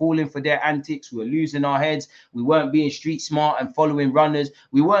were falling for their antics. We were losing our heads. We weren't being street smart and following runners.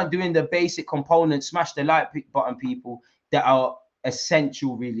 We weren't doing the basic components, smash the like button, people, that are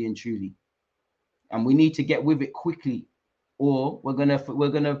essential, really and truly. And we need to get with it quickly, or we're gonna,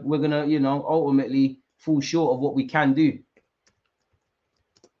 ultimately fall short of what we can do.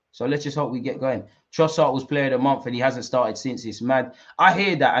 So let's just hope we get going. Trossard was player of the month and he hasn't started since. It's mad. I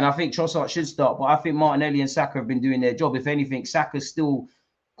hear that, and I think Trossard should start, but I think Martinelli and Saka have been doing their job. If anything, Saka's still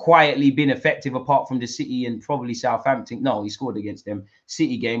quietly been effective apart from the City and probably Southampton. No, he scored against them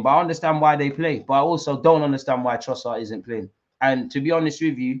City game, but I understand why they play. But I also don't understand why Trossard isn't playing. And to be honest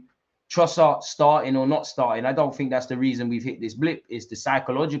with you, Trossard starting or not starting, I don't think that's the reason we've hit this blip. It's the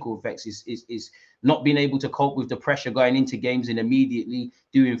psychological effects. Is not being able to cope with the pressure going into games and immediately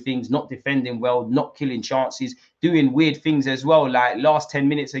doing things, not defending well, not killing chances, doing weird things as well, like last 10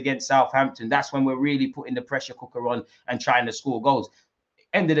 minutes against Southampton. That's when we're really putting the pressure cooker on and trying to score goals.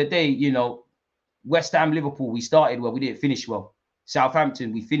 End of the day, West Ham, Liverpool, we started well, we didn't finish well.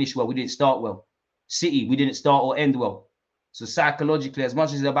 Southampton, we finished well, we didn't start well. City, we didn't start or end well. So psychologically, as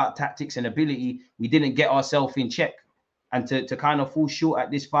much as it's about tactics and ability, we didn't get ourselves in check. And to kind of fall short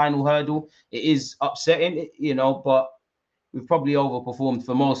at this final hurdle, it is upsetting, but we've probably overperformed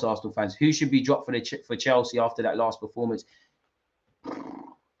for most Arsenal fans. Who should be dropped for Chelsea after that last performance? Do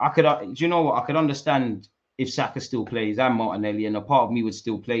you know what? I could understand if Saka still plays and Martinelli, and a part of me would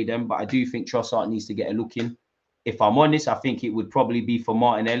still play them, but I do think Trossard needs to get a look in. If I'm honest, I think it would probably be for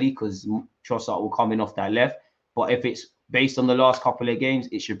Martinelli because Trossard will come in off that left. But if it's based on the last couple of games,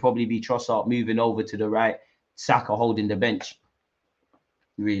 it should probably be Trossard moving over to the right, Saka holding the bench.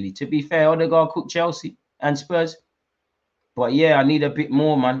 Really, to be fair, Odegaard cooked Chelsea and Spurs. But yeah, I need a bit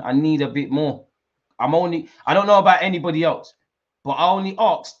more, man. I need a bit more. I don't know about anybody else, but I only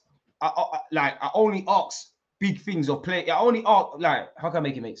asked, I only ask big things of play. I only ask, like, how can I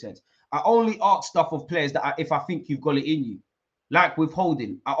make it make sense? I only ask stuff of players that if I think you've got it in you, like with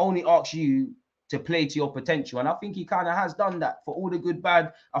Holding, I only ask you to play to your potential, and I think he kind of has done that. For all the good,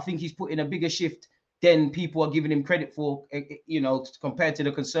 bad, I think he's put in a bigger shift than people are giving him credit for. You know, compared to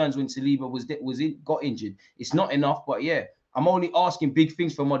the concerns when Saliba got injured, it's not enough. But yeah, I'm only asking big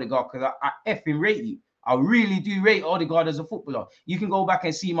things from Odegaard because I effing rate you. I really do rate Odegaard as a footballer. You can go back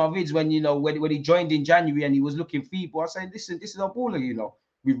and see my vids when, you know, when he joined in January and he was looking feeble. I said, listen, this is a baller, you know.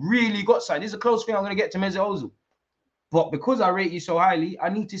 We've really got something. This is a close thing I'm going to get to Mesut Ozil. But because I rate you so highly, I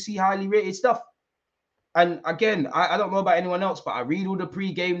need to see highly rated stuff. And again, I don't know about anyone else, but I read all the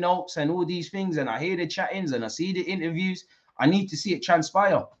pre-game notes and all these things, and I hear the chat-ins and I see the interviews. I need to see it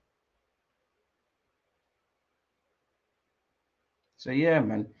transpire. So yeah,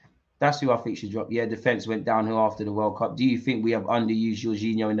 man, that's who I think should drop. Yeah, defense went downhill after the World Cup. Do you think we have underused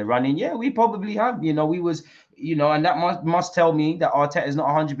Jorginho in the running? Yeah, we probably have. You know, we was, you know, and that must tell me that Arteta is not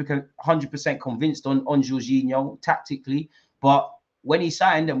 100% convinced on Jorginho tactically. But when he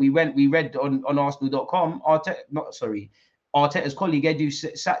signed, and we read on Arsenal.com, Arteta's colleague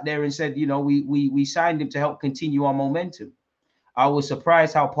Edu sat there and said, you know, we signed him to help continue our momentum. I was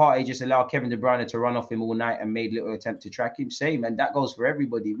surprised how Partey just allowed Kevin De Bruyne to run off him all night and made little attempt to track him. Same, and that goes for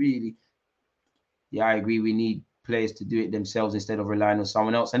everybody, really. Yeah, I agree. We need players to do it themselves instead of relying on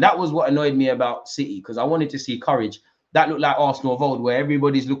someone else. And that was what annoyed me about City, because I wanted to see courage. That looked like Arsenal of old, where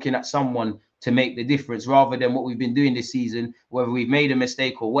everybody's looking at someone to make the difference, rather than what we've been doing this season, whether we've made a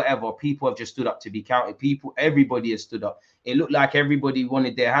mistake or whatever. People have just stood up to be counted. Everybody has stood up. It looked like everybody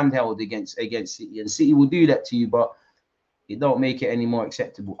wanted their hand held against City, and City will do that to you, but it don't make it any more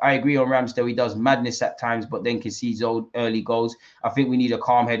acceptable. I agree on Ramsdale. He does madness at times, but then concedes early goals. I think we need a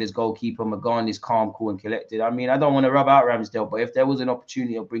calm-headed goalkeeper. McGahn is calm, cool, and collected. I mean, I don't want to rub out Ramsdale, but if there was an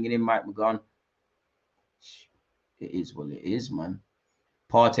opportunity of bringing in Mike McGahn, it is what it is, man.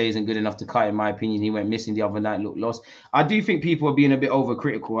 Partey isn't good enough to cut, in my opinion. He went missing the other night, looked lost. I do think people are being a bit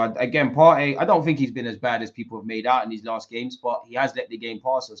overcritical. Again, Partey, I don't think he's been as bad as people have made out in these last games, but he has let the game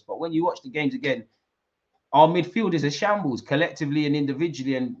pass us. But when you watch the games again, our midfield is a shambles collectively and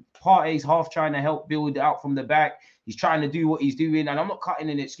individually, and Partey's half trying to help build out from the back. He's trying to do what he's doing, and I'm not cutting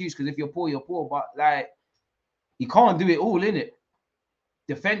an excuse, because if you're poor, you're poor, but like, you can't do it all, innit?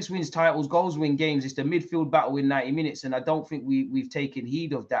 Defense wins titles, goals win games. It's the midfield battle in 90 minutes, and I don't think we've taken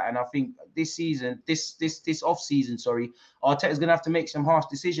heed of that. And I think this season, this off season, Arteta's gonna have to make some harsh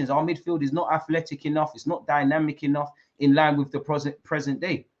decisions. Our midfield is not athletic enough. It's not dynamic enough in line with the present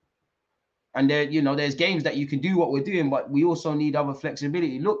day. And there, you know, there's games that you can do what we're doing, but we also need other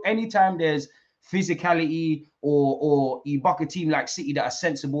flexibility. Look, anytime there's physicality or you buck a team like City that are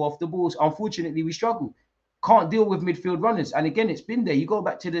sensible off the balls, unfortunately, we struggle. Can't deal with midfield runners. And again, it's been there. You go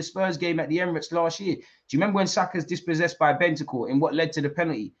back to the Spurs game at the Emirates last year. Do you remember when Saka's dispossessed by Bentancur and what led to the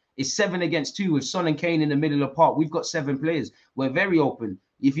penalty? It's 7-against-2 with Son and Kane in the middle of the park. We've got 7 players. We're very open.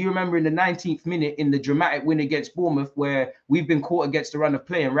 If you remember in the 19th minute in the dramatic win against Bournemouth, where we've been caught against the run of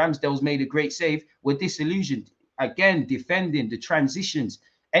play and Ramsdale's made a great save, we're disillusioned. Again, defending the transitions.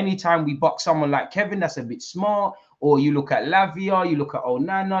 Anytime we buck someone like Kevin, that's a bit smart. Or you look at Lavia, you look at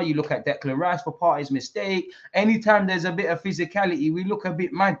Onana, you look at Declan Rice for Partey's mistake. Anytime there's a bit of physicality, we look a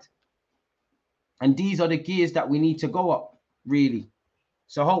bit mad. And these are the gears that we need to go up, really.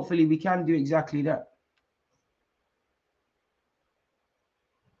 So hopefully we can do exactly that.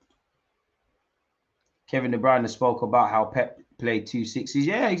 Kevin De Bruyne spoke about how Pep played 2 6s.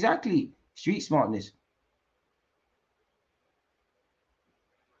 Yeah, exactly. Street smartness.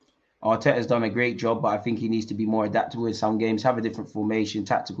 Arteta's done a great job, but I think he needs to be more adaptable in some games, have a different formation,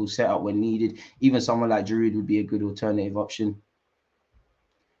 tactical setup when needed. Even someone like Giroud would be a good alternative option.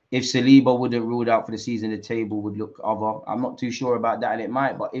 If Saliba wouldn't ruled out for the season, the table would look other. I'm not too sure about that, and it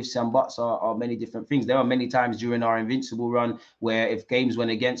might, but ifs and buts are many different things. There are many times during our invincible run where if games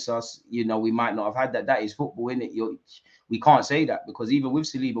went against us, you know, we might not have had that. That is football, isn't it? We can't say that, because even with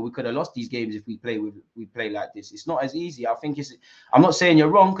Saliba, we could have lost these games if we play like this. It's not as easy. I think I'm not saying you're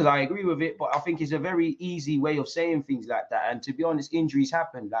wrong, because I agree with it, but I think it's a very easy way of saying things like that. And to be honest, injuries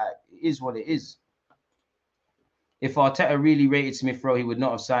happen. Like, it is what it is. If Arteta really rated Smith Rowe, he would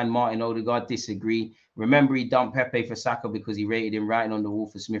not have signed Martin Odegaard. Disagree. Remember, he dumped Pepe for Saka because he rated him writing on the wall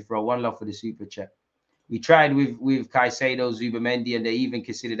for Smith Rowe. One love for the super chat. We tried with Caicedo, Zubamendi, and they even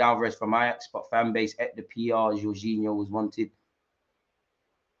considered Alvarez from Ajax, but fan base at the PR, Jorginho was wanted.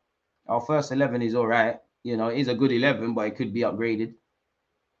 Our first 11 is all right. You know, it is a good 11, but it could be upgraded.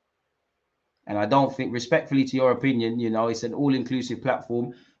 And I don't think, respectfully to your opinion, you know, it's an all-inclusive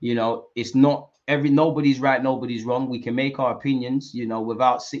platform. You know, it's not nobody's right, nobody's wrong. We can make our opinions, you know,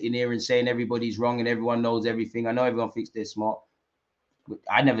 without sitting here and saying everybody's wrong and everyone knows everything. I know everyone thinks they're smart.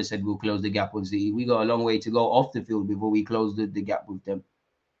 I never said we'll close the gap on City. We got a long way to go off the field before we close the gap with them.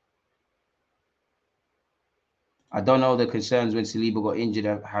 I don't know the concerns when Saliba got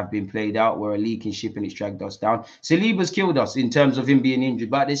injured have been played out. We're a leaking ship and it's dragged us down. Saliba's killed us in terms of him being injured,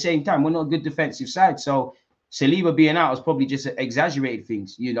 but at the same time, we're not a good defensive side. So Saliba being out has probably just exaggerated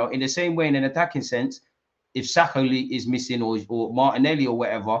things. You know, in the same way, in an attacking sense, if Saka is missing or Martinelli or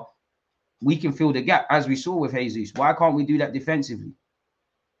whatever, we can fill the gap as we saw with Jesus. Why can't we do that defensively?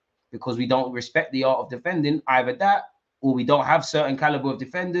 Because we don't respect the art of defending. Either that, or we don't have certain caliber of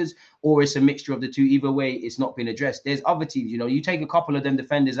defenders, or it's a mixture of the two. Either way, it's not been addressed. There's other teams, you know, you take a couple of them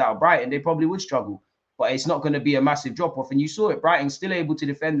defenders out of Brighton, they probably would struggle, but it's not going to be a massive drop-off. And you saw it, Brighton's still able to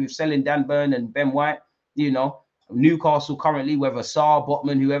defend with selling Dan Burn and Ben White, you know. Newcastle currently, whether Sarr,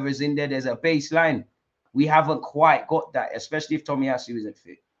 Botman, whoever's in there, there's a baseline. We haven't quite got that, especially if Tomiyasu isn't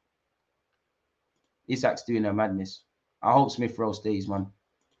fit. Isak's doing a madness. I hope Smith Rowe stays, man.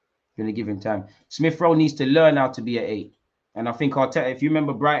 Going to give him time. Smith Rowe needs to learn how to be an 8. And I think Arteta, if you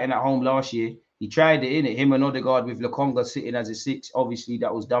remember Brighton at home last year, he tried it, innit? Him and Odegaard with Lokonga sitting as a 6. Obviously,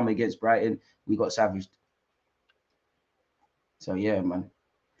 that was dumb against Brighton. We got savaged. So, yeah, man.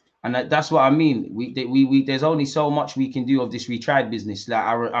 And that's what I mean. There's only so much we can do of this retried business. Like,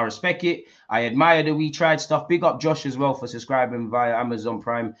 I respect it. I admire the we tried stuff. Big up Josh as well for subscribing via Amazon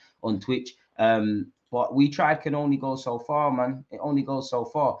Prime on Twitch. But we tried can only go so far, man. It only goes so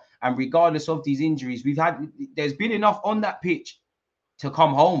far. And regardless of these injuries, there's been enough on that pitch to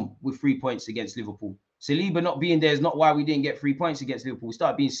come home with 3 points against Liverpool. Saliba not being there is not why we didn't get 3 points against Liverpool. We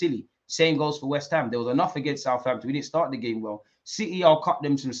started being silly. Same goes for West Ham. There was enough against Southampton. We didn't start the game well. City, I'll cut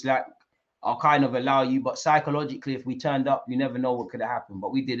them some slack. I'll kind of allow you. But psychologically, if we turned up, you never know what could have happened.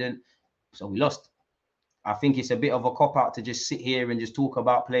 But we didn't. So we lost. I think it's a bit of a cop-out to just sit here and just talk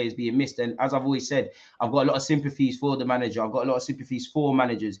about players being missed. And as I've always said, I've got a lot of sympathies for the manager. I've got a lot of sympathies for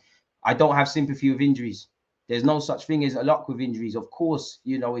managers. I don't have sympathy with injuries. There's no such thing as a luck with injuries. Of course,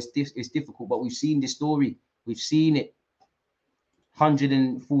 you know, it's difficult, but we've seen this story. We've seen it.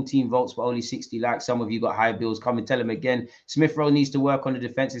 114 votes, but only 60 likes. Some of you got high bills. Come and tell him again. Smith Rowe needs to work on the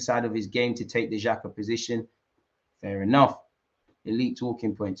defensive side of his game to take the Xhaka position. Fair enough. Elite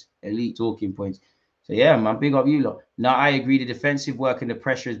talking points. Elite talking points. So, yeah, man, big up you lot. Now, I agree the defensive work and the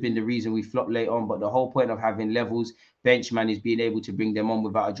pressure has been the reason we flopped late on, but the whole point of having levels, benchman, is being able to bring them on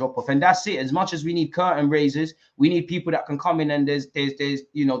without a drop-off. And that's it. As much as we need curtain raisers, we need people that can come in and there's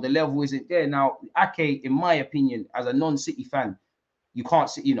you know, the level isn't there. Now, Ake, in my opinion, as a non-City fan, you can't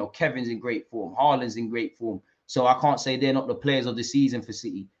see, you know, Kevin's in great form, Haaland's in great form. So I can't say they're not the players of the season for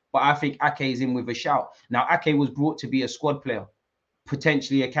City. But I think Ake is in with a shout. Now, Ake was brought to be a squad player,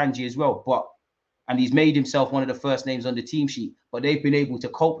 potentially a Kanji as well, and he's made himself one of the first names on the team sheet. But they've been able to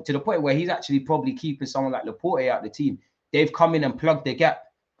cope to the point where he's actually probably keeping someone like Laporte out of the team. They've come in and plugged the gap.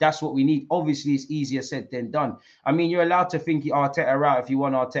 That's what we need. Obviously, it's easier said than done. I mean, you're allowed to think Arteta out if you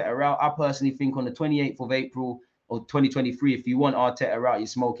want Arteta out. I personally think on the 28th of April or 2023, if you want Arteta out, you're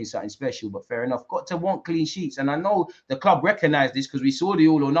smoking something special. But fair enough. Got to want clean sheets. And I know the club recognised this because we saw the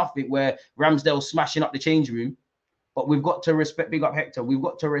all or nothing where Ramsdale smashing up the change room. But we've got to respect, big up Hector, we've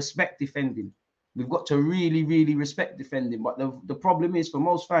got to respect defending. We've got to really, really respect defending. But the problem is for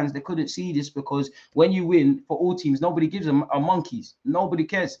most fans, they couldn't see this because when you win, for all teams, nobody gives them a monkeys. Nobody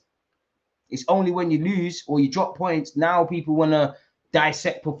cares. It's only when you lose or you drop points, now people want to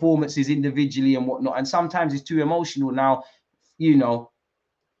dissect performances individually and whatnot. And sometimes it's too emotional. Now, you know,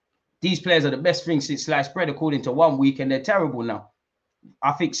 these players are the best thing since sliced bread according to 1 week, and they're terrible now.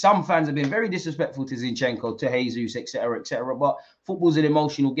 I think some fans have been very disrespectful to Zinchenko, to Jesus, etc., etc. But football's an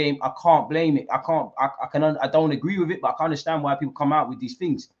emotional game. I can't blame it. I don't agree with it, but I can understand why people come out with these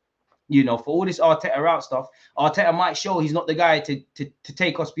things. You know, for all this Arteta out stuff, Arteta might show he's not the guy to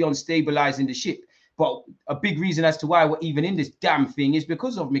take us beyond stabilizing the ship. But a big reason as to why we're even in this damn thing is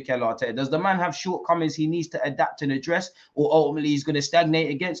because of Mikel Arteta. Does the man have shortcomings he needs to adapt and address, or ultimately he's going to stagnate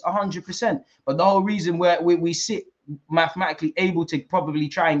against? 100%. But the whole reason where we sit mathematically able to probably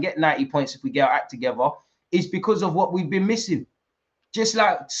try and get 90 points if we get our act together is because of what we've been missing. Just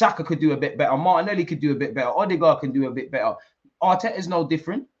like Saka could do a bit better, Martinelli could do a bit better, Odegaard can do a bit better. Arteta's no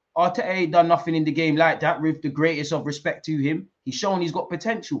different. Arteta ain't done nothing in the game like that, with the greatest of respect to him. He's shown he's got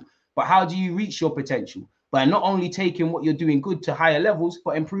potential. But how do you reach your potential? By not only taking what you're doing good to higher levels,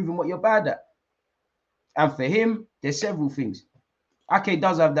 but improving what you're bad at. And for him, there's several things. Ake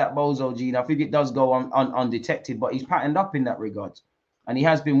does have that bozo gene. I think it does go undetected, but he's patterned up in that regard, and he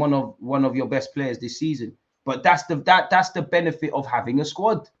has been one of your best players this season. But that's the benefit of having a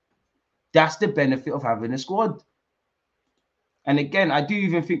squad. That's the benefit of having a squad. And again, I do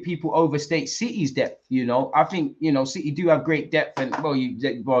even think people overstate City's depth. You know, I think City do have great depth, and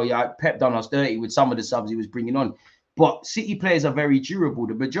Pep done us dirty with some of the subs he was bringing on. But City players are very durable.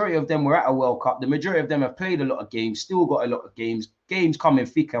 The majority of them were at a World Cup. The majority of them have played a lot of games, still got a lot of games. Games coming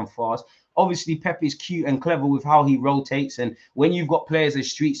thick and fast. Obviously, Pep is cute and clever with how he rotates. And when you've got players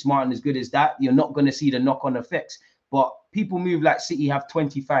as street smart and as good as that, you're not going to see the knock-on effects. But people move like City have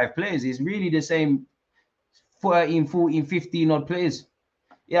 25 players. It's really the same 13, 14, 15 odd players.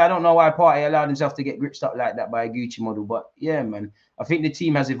 Yeah, I don't know why Partey allowed himself to get gripped up like that by a Gucci model. But yeah, man, I think the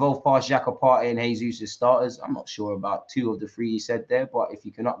team has evolved past Xhaka, Partey and Jesus as starters. I'm not sure about 2 of the 3 he said there, but if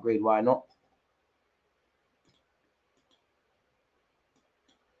you can upgrade, why not?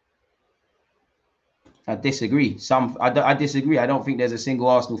 I disagree. I disagree. I don't think there's a single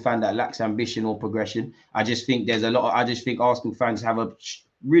Arsenal fan that lacks ambition or progression. I just think there's a lot. I just think Arsenal fans have a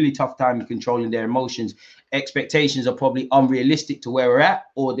really tough time controlling their emotions. Expectations are probably unrealistic to where we're at,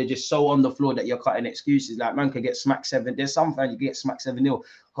 or they're just so on the floor that you're cutting excuses. Like, man could get smacked 7. There's some fans you get smacked 7-0.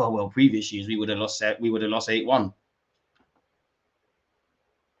 Oh well, previous years we would have lost 8-1.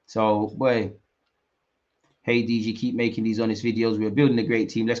 So boy. Hey, DG, keep making these honest videos. We're building a great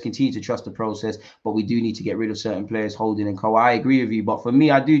team. Let's continue to trust the process, but we do need to get rid of certain players, Holding and co. I agree with you, but for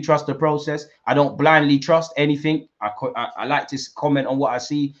me, I do trust the process. I don't blindly trust anything. I like to comment on what I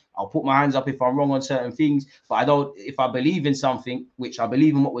see. I'll put my hands up if I'm wrong on certain things, but I don't. If I believe in something, which I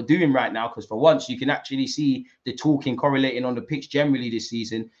believe in what we're doing right now, because for once you can actually see the talking correlating on the pitch generally this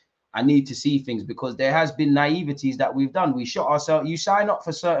season. I need to see things because there has been naiveties that we've done. We shot ourselves. You sign up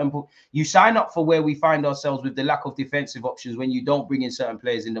for where we find ourselves with the lack of defensive options when you don't bring in certain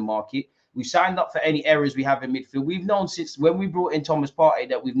players in the market. We've signed up for any errors we have in midfield. We've known since when we brought in Thomas Partey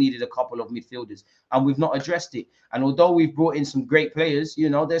that we've needed a couple of midfielders and we've not addressed it. And although we've brought in some great players,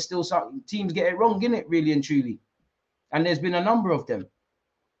 there's still some teams get it wrong, innit, really and truly. And there's been a number of them.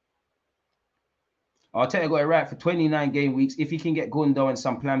 Arteta got it right for 29 game weeks. If he can get Gundo and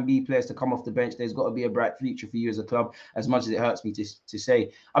some plan B players to come off the bench, there's got to be a bright future for you as a club, as much as it hurts me to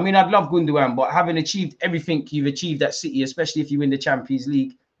say. I mean, I'd love Gundogan, but having achieved everything you've achieved at City, especially if you win the Champions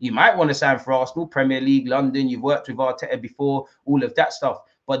League, you might want to sign for Arsenal, Premier League, London. You've worked with Arteta before, all of that stuff.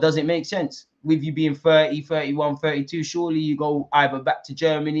 But does it make sense? With you being 30, 31, 32, surely you go either back to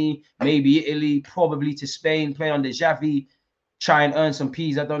Germany, maybe Italy, probably to Spain, play under Xavi, try and earn some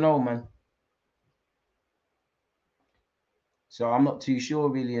peas. I don't know, man. So I'm not too sure,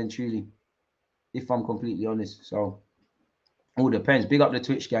 really and truly, if I'm completely honest. So all depends. Big up the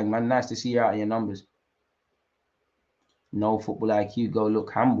Twitch gang, man. Nice to see you out of your numbers. No football IQ. Go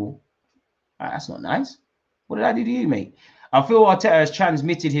look humble. That's not nice. What did I do to you, mate? I feel Arteta has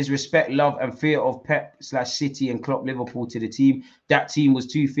transmitted his respect, love, and fear of Pep/City and Klopp Liverpool to the team. That team was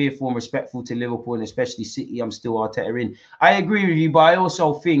too fearful and respectful to Liverpool, and especially City. I'm still Arteta in. I agree with you, but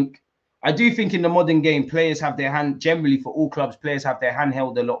I do think in the modern game, players have their hand, generally for all clubs, players have their hand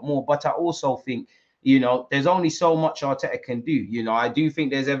held a lot more. But I also think, there's only so much Arteta can do. I do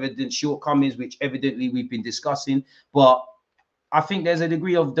think there's evident shortcomings, which evidently we've been discussing. But I think there's a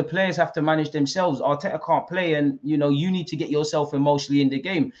degree of the players have to manage themselves. Arteta can't play, and, you need to get yourself emotionally in the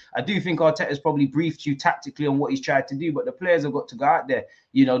game. I do think Arteta's probably briefed you tactically on what he's tried to do, but the players have got to go out there.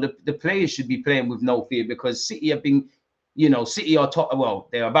 The players should be playing with no fear because City have been... City are top. Well,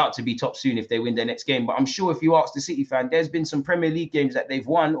 they're about to be top soon if they win their next game. But I'm sure if you ask the City fan, there's been some Premier League games that they've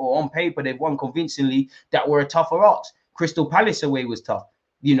won, or on paper they've won convincingly, that were a tougher ask. Crystal Palace away was tough.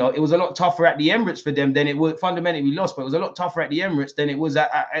 It was a lot tougher at the Emirates for them than it was. Fundamentally, we lost, but it was a lot tougher at the Emirates than it was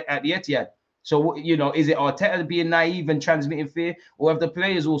at the Etihad. So, is it Arteta being naive and transmitting fear, or have the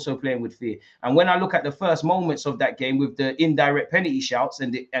players also playing with fear? And when I look at the first moments of that game with the indirect penalty shouts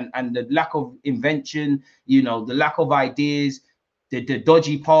and the lack of invention, the lack of ideas, the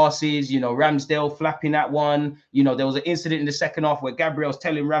dodgy passes, Ramsdale flapping that one. There was an incident in the second half where Gabriel's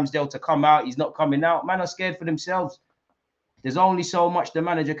telling Ramsdale to come out. He's not coming out. Man are scared for themselves. There's only so much the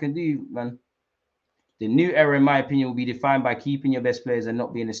manager can do, man. The new era, in my opinion, will be defined by keeping your best players and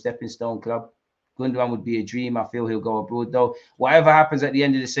not being a stepping stone club. Gundogan would be a dream. I feel he'll go abroad, though. Whatever happens at the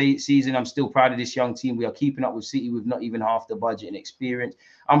end of the season, I'm still proud of this young team. We are keeping up with City with not even half the budget and experience.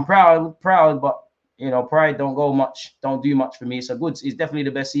 I'm proud, but, pride don't do much for me. It's definitely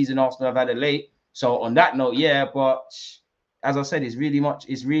the best season Arsenal have had of late. So on that note, yeah, but as I said, it's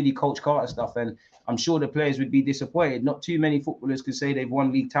really Coach Carter stuff, and I'm sure the players would be disappointed. Not too many footballers could say they've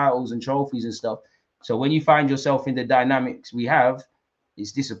won league titles and trophies and stuff. So when you find yourself in the dynamics we have,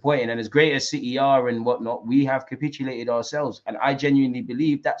 it's disappointing. And as great as City are and whatnot, we have capitulated ourselves. And I genuinely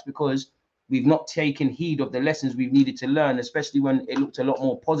believe that's because we've not taken heed of the lessons we've needed to learn, especially when it looked a lot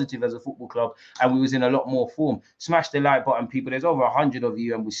more positive as a football club and we was in a lot more form. Smash the like button, people. There's over 100 of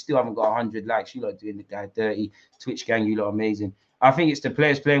you and we still haven't got 100 likes. You lot doing the guy dirty. Twitch gang, you lot amazing. I think it's the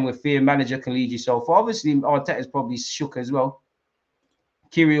players playing with fear. Manager can lead you so far. Obviously, Arteta's probably shook as well.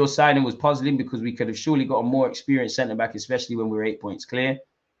 Kyrgios signing was puzzling because we could have surely got a more experienced centre-back, especially when we're 8 points clear.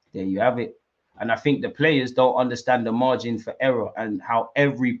 There you have it. And I think the players don't understand the margin for error and how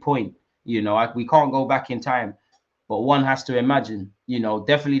every point, we can't go back in time, but one has to imagine,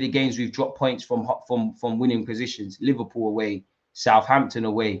 definitely the games we've dropped points from winning positions. Liverpool away, Southampton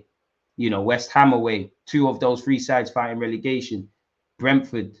away, West Ham away. 2 of those 3 sides fighting relegation.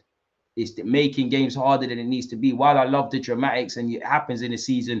 Brentford. It's making games harder than it needs to be. While I love the dramatics, and it happens in a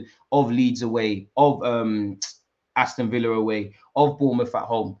season of Leeds away, of Aston Villa away, of Bournemouth at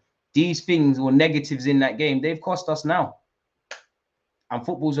home, these things or negatives in that game, they've cost us now. And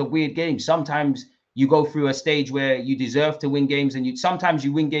football's a weird game. Sometimes you go through a stage where you deserve to win games, and sometimes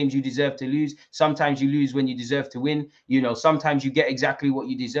you win games you deserve to lose. Sometimes you lose when you deserve to win. Sometimes you get exactly what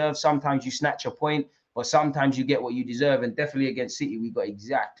you deserve. Sometimes you snatch a point. But sometimes you get what you deserve, and definitely against City, we got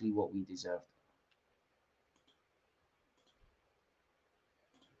exactly what we deserved.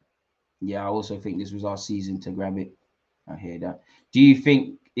 Yeah, I also think this was our season to grab it. I hear that. Do you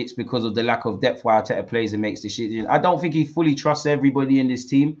think it's because of the lack of depth why Arteta plays and makes decisions? I don't think he fully trusts everybody in this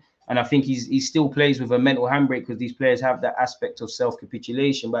team, and I think he still plays with a mental handbrake because these players have that aspect of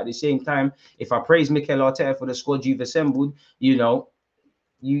self-capitulation. But at the same time, if I praise Mikel Arteta for the squad you've assembled,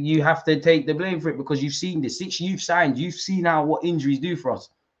 you have to take the blame for it because you've seen this. Since you've signed, you've seen what injuries do for us.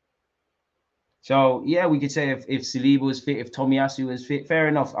 So, yeah, we could say if Saliba was fit, if Tomiyasu was fit, fair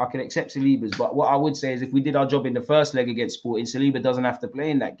enough. I could accept Saliba's. But what I would say is if we did our job in the first leg against Sporting, Saliba doesn't have to play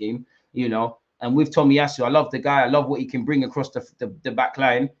in that game, And with Tomiyasu, I love the guy. I love what he can bring across the back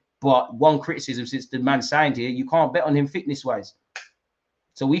line. But one criticism since the man signed here, you can't bet on him fitness-wise.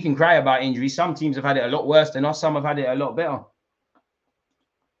 So we can cry about injuries. Some teams have had it a lot worse than us. Some have had it a lot better.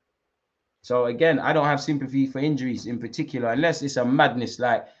 So again, I don't have sympathy for injuries in particular, unless it's a madness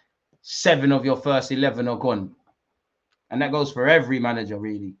like 7 of your first 11 are gone. And that goes for every manager,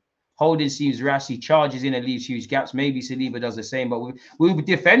 really. Holding seems rash. He charges in and leaves huge gaps. Maybe Saliba does the same, but we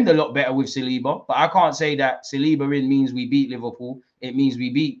defend a lot better with Saliba. But I can't say that Saliba in means we beat Liverpool. It means we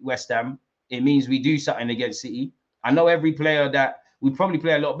beat West Ham. It means we do something against City. I know every player that we probably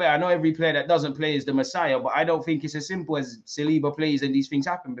play a lot better. I know every player that doesn't play is the Messiah, but I don't think it's as simple as Saliba plays and these things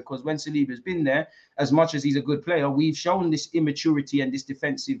happen, because when Saliba's been there, as much as he's a good player, we've shown this immaturity and this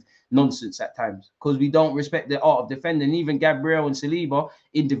defensive nonsense at times because we don't respect the art of defending. Even Gabriel and Saliba,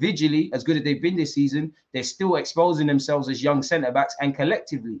 individually, as good as they've been this season, they're still exposing themselves as young centre-backs and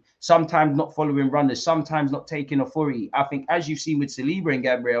collectively, sometimes not following runners, sometimes not taking authority. I think as you've seen with Saliba and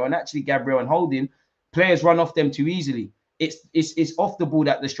Gabriel, and actually Gabriel and Holding, players run off them too easily. It's off the ball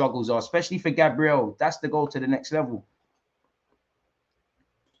that the struggles are, especially for Gabriel. That's the goal to the next level.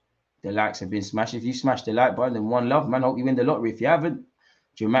 The likes have been smashed. If you smash the like button, then one love, man. Hope you win the lottery. If you haven't,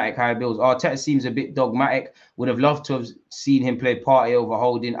 dramatic high bills. Arteta seems a bit dogmatic. Would have loved to have seen him play Partey over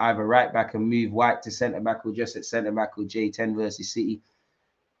Holding, either right back and move White to centre back, or just at centre back with J10 versus City.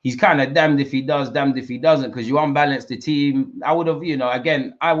 He's kind of damned if he does, damned if he doesn't, because you unbalance the team. I would have,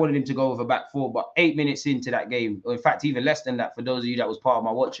 again, I wanted him to go with a back 4, but 8 minutes into that game, or in fact, even less than that, for those of you that was part of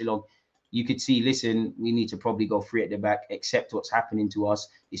my watch along, you could see, listen, we need to probably go 3 at the back, accept what's happening to us.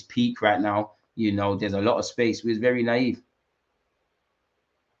 It's peak right now. There's a lot of space. We was very naive.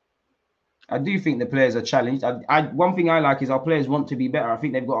 I do think the players are challenged. One thing I like is our players want to be better. I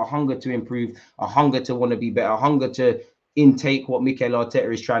think they've got a hunger to improve, a hunger to want to be better, a hunger to intake what Mikel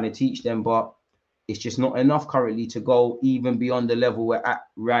Arteta is trying to teach them, but it's just not enough currently to go even beyond the level we're at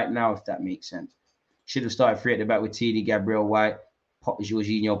right now, if that makes sense. Should have started 3 at the back with Tierney, Gabriel, White,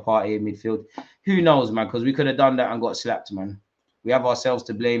 Jorginho, Partey in midfield. Who knows, man, because we could have done that and got slapped, man. We have ourselves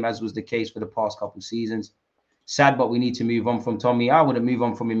to blame, as was the case for the past couple of seasons. Sad, but we need to move on from Tommy. I wouldn't move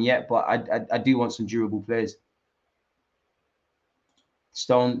on from him yet, but I do want some durable players.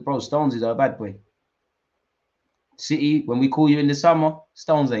 Stones is our bad boy. City, when we call you in the summer,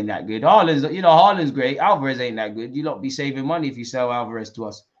 Stones ain't that good. Haaland's great. Alvarez ain't that good. You lot be saving money if you sell Alvarez to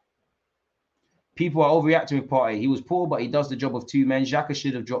us. People are overreacting with Partey. He was poor, but he does the job of 2 men. Xhaka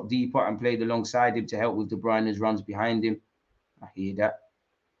should have dropped deeper and played alongside him to help with De Bruyne's runs behind him. I hear that.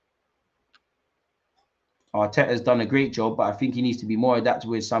 Arteta's done a great job, but I think he needs to be more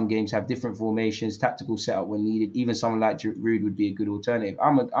adaptable in some games, have different formations, tactical setup when needed. Even someone like Giroud would be a good alternative.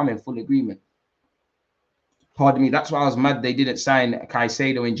 I'm in full agreement. Pardon me, that's why I was mad they didn't sign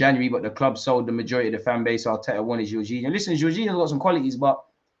Caicedo in January, but the club sold the majority of the fan base. Arteta wanted Jorginho. Listen, Jorginho's got some qualities, but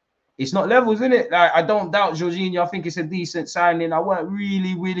it's not levels, isn't it? Like, I don't doubt Jorginho. I think it's a decent signing. I weren't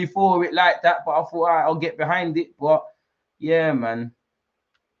really for it like that, but I thought, all right, I'll get behind it. But yeah, man.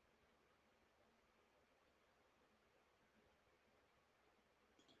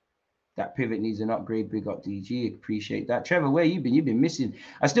 That pivot needs an upgrade. Big up DG. Appreciate that. Trevor, where you been? You've been missing.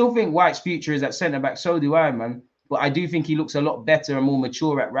 I still think White's future is at centre back. So do I, man. But I do think he looks a lot better and more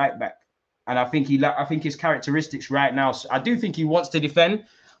mature at right back. And I think his characteristics right now. I do think he wants to defend,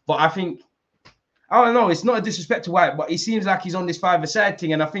 but I don't know. It's not a disrespect to White, but he seems like he's on this five-a-side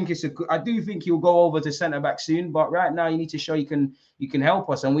thing, and I do think he'll go over to centre back soon. But right now, you need to show you can help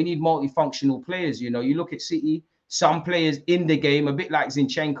us, and we need multifunctional players. You know, you look at City. Some players in the game, a bit like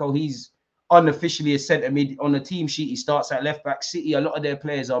Zinchenko, he's unofficially a centre mid. On the team sheet, he starts at left back. City, a lot of their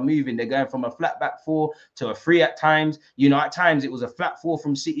players are moving. They're going from a flat back 4 to a 3 at times. You know, at times it was a flat 4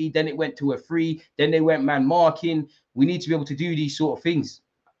 from City, then it went to a 3, then they went man marking. We need to be able to do these sort of things.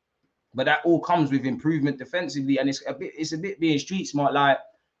 But that all comes with improvement defensively, and it's a bit being street smart. Like,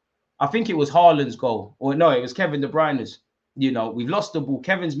 I think it was Haaland's goal, or no, it was Kevin De Bruyne's. You know, we've lost the ball.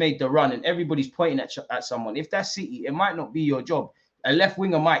 Kevin's made the run, and everybody's pointing at someone. If that's City, it might not be your job. A left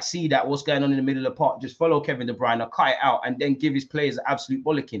winger might see that what's going on in the middle of the park, just follow Kevin De Bruyne, cut it out, and then give his players an absolute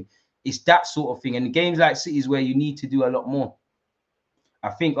bollocking. It's that sort of thing. And games like City is where you need to do a lot more. I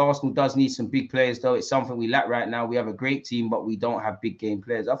think Arsenal does need some big players, though. It's something we lack right now. We have a great team, but we don't have big game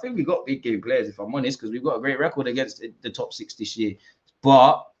players. I think we got big game players, if I'm honest, because we've got a great record against the top 6 this year.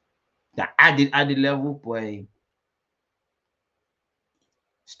 But the added level, boy.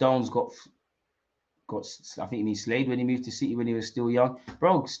 Stones got I think he means Slade when he moved to City when he was still young.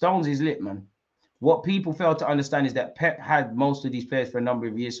 Bro, Stones is lit, man. What people fail to understand is that Pep had most of these players for a number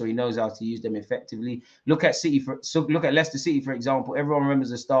of years, so he knows how to use them effectively. Look at Leicester City, for example. Everyone remembers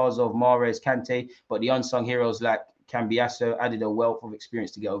the stars of Mahrez, Kante, but the unsung heroes like Cambiasso added a wealth of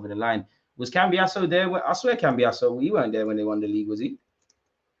experience to get over the line. Was Cambiasso there? I swear Cambiasso, he weren't there when they won the league, was he?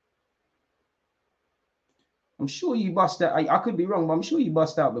 I'm sure you bust out. I could be wrong, but I'm sure you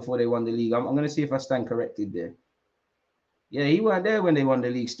bust out before they won the league. I'm going to see if I stand corrected there. Yeah, he weren't there when they won the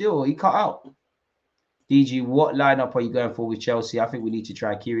league. Still, he cut out. DG, what lineup are you going for with Chelsea? I think we need to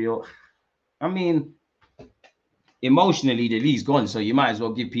try Kirio. I mean, emotionally, the league's gone, so you might as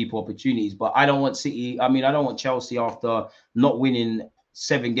well give people opportunities. But I don't want City. I mean, I don't want Chelsea after not winning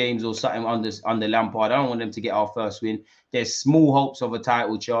 7 games or something under Lampard. I don't want them to get our first win. There's small hopes of a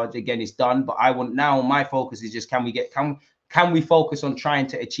title charge. Again, it's done. But I want now. My focus is just can we focus on trying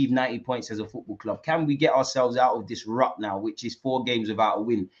to achieve 90 points as a football club? Can we get ourselves out of this rut now, which is 4 games without a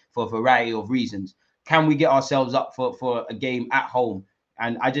win for a variety of reasons? Can we get ourselves up for a game at home?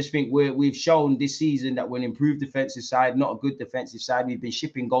 And I just think we've shown this season that we're an improved defensive side, not a good defensive side. We've been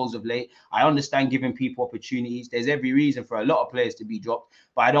shipping goals of late. I understand giving people opportunities. There's every reason for a lot of players to be dropped,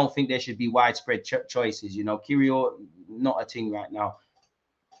 but I don't think there should be widespread choices. You know, Kirio, not a thing right now.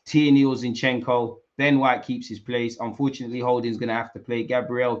 Tierney or Zinchenko. Ben White keeps his place. Unfortunately, Holding's going to have to play.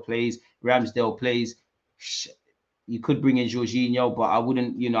 Gabriel plays. Ramsdale plays. You could bring in Jorginho, but I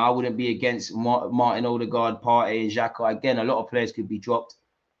wouldn't be against Martin Odegaard, Partey, and Xhaka. Again, a lot of players could be dropped.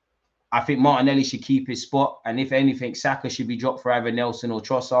 I think Martinelli should keep his spot. And if anything, Saka should be dropped for either Nelson or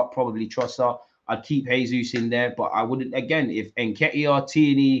Trossard, probably Trossard. I'd keep Jesus in there, but I wouldn't, again, if Nketiah,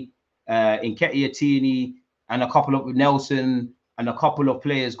 Tierney, and a couple of Nelson and a couple of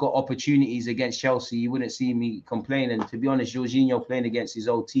players got opportunities against Chelsea, you wouldn't see me complaining. To be honest, Jorginho playing against his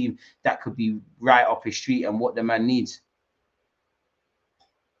old team, that could be right up his street and what the man needs.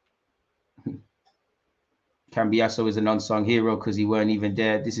 Cambiasso is an unsung hero because he weren't even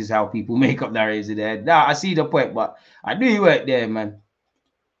there. This is how people make up narratives in their head. Nah, I see the point, but I knew you weren't there, man.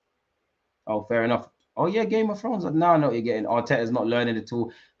 Oh, fair enough. Oh, yeah, Game of Thrones. Now I know what you're getting. Arteta's not learning at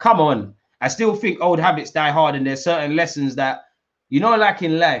all. Come on. I still think old habits die hard, and there's certain lessons that, like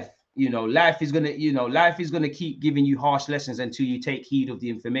in life, life is gonna keep giving you harsh lessons until you take heed of the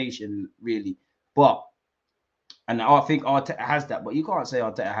information, really. And I think Arteta has that, but you can't say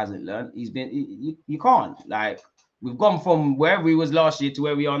Arteta hasn't learned. You can't. Like, we've gone from wherever he was last year to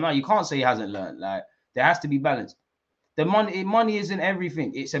where we are now. You can't say he hasn't learned. Like, there has to be balance. The money isn't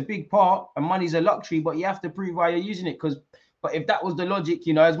everything. It's a big part, and money's a luxury, but you have to prove why you're using it. But if that was the logic,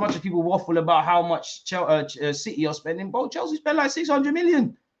 as much as people waffle about how much City are spending, bro, Chelsea spent like 600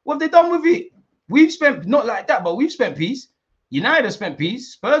 million. What have they done with it? We've spent, not like that, but we've spent peas. United have spent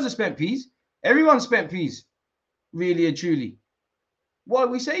peas. Spurs have spent peas. Everyone spent peas, really and truly. What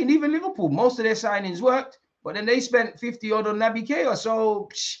are we saying? Even Liverpool, most of their signings worked, but then they spent 50 odd on Naby Keita. So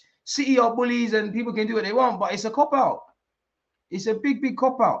City are bullies and people can do what they want, but it's a cop out. It's a big, big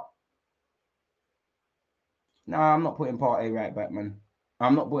cop out. Nah, I'm not putting Partey right back, man.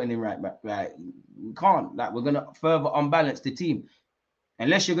 I'm not putting him right back. Like, we can't. Like, we're gonna further unbalance the team.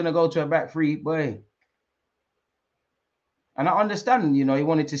 Unless you're gonna go to a back three, boy. And I understand, you know, he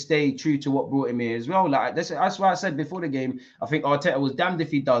wanted to stay true to what brought him here as well. Like that's why I said before the game, I think Arteta was damned if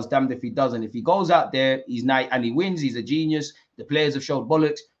he does, damned if he doesn't. If he goes out there, he's nice and he wins, he's a genius. The players have showed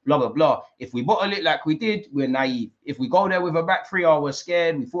bollocks, blah, blah, blah. If we bottle it like we did, we're naive. If we go there with a back three, we're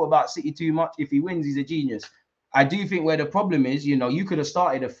scared. We thought about City too much. If he wins, he's a genius. I do think where the problem is, you know, you could have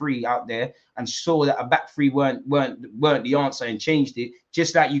started a three out there and saw that a back three weren't the answer and changed it.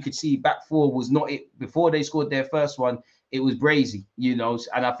 Just like you could see back four was not it before they scored their first one. It was brazy, you know,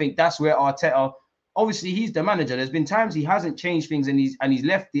 and I think that's where Arteta, obviously he's the manager. There's been times he hasn't changed things and he's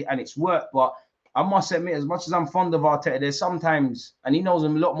left it and it's worked. But I must admit, as much as I'm fond of Arteta, there's sometimes, and he knows a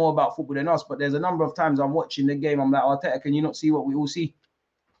lot more about football than us, but there's a number of times I'm watching the game, I'm like, Arteta, can you not see what we all see?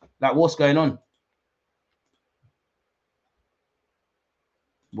 Like, what's going on?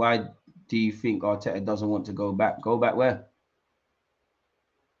 Why do you think Arteta doesn't want to go back? Go back where?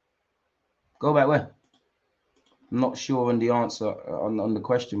 Go back where? I'm not sure on the answer on the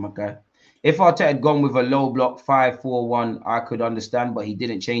question, my guy. If Arteta had gone with a low block 5-4-1, I could understand, but he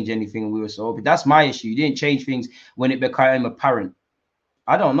didn't change anything. We were so open. That's my issue. He didn't change things when it became apparent.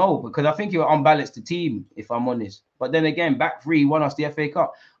 I don't know, because I think he unbalanced the team, if I'm honest. But then again, back three won us the FA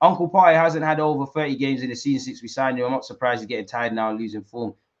Cup. Uncle Partey hasn't had over 30 games in the season since we signed him. I'm not surprised he's getting tired now and losing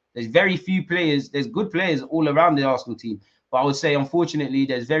form. There's very few players. There's good players all around the Arsenal team. But I would say, unfortunately,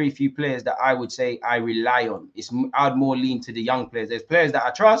 there's very few players that I would say I rely on. I'd more lean to the young players. There's players that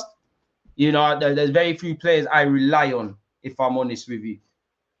I trust. You know, there's very few players I rely on, if I'm honest with you.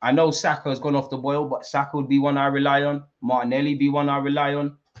 I know Saka has gone off the boil, but Saka would be one I rely on. Martinelli be one I rely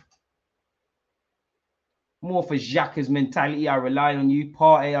on. More for Xhaka's mentality, I rely on you.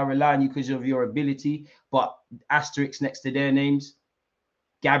 Partey, I rely on you because of your ability. But asterisks next to their names.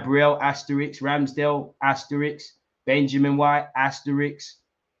 Gabriel, asterisks. Ramsdale, asterisks. Benjamin White, asterisks.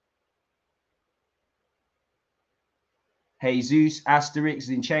 Jesus, asterisks.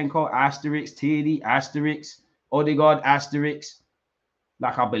 Zinchenko, asterisks. Tierney, asterisks. Odegaard, asterisks.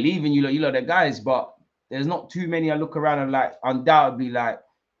 Like, I believe in you, you lot the guys, but there's not too many I look around and like, undoubtedly, like,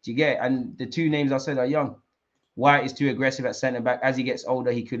 do you get? And the two names I said are young. White is too aggressive at centre-back. As he gets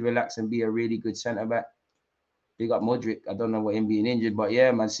older, he could relax and be a really good centre-back. Big up Modric. I don't know what him being injured, but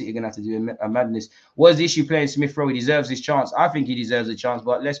yeah, Man City are going to have to do a madness. What's the issue playing Smith Rowe? He deserves his chance. I think he deserves a chance,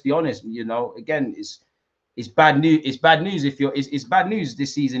 but let's be honest, you know, again, it's bad news. It's bad news if you're it's bad news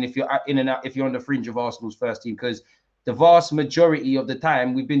this season if you're in and out, if you're on the fringe of Arsenal's first team, because the vast majority of the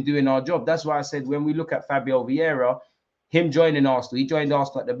time we've been doing our job. That's why I said when we look at Fabio Vieira, him joining Arsenal, he joined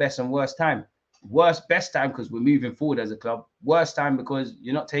Arsenal at the best and worst time. Best time because we're moving forward as a club. Worst time because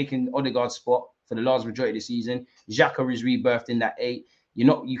you're not taking Odegaard's spot for the large majority of the season. Xhaka is rebirthed in that 8.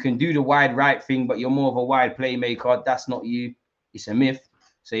 You can do the wide right thing, but you're more of a wide playmaker. That's not you. It's a myth.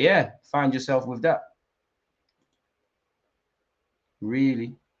 So yeah, find yourself with that.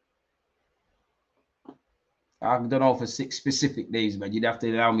 Really. I don't know for 6 specific days, man. You'd have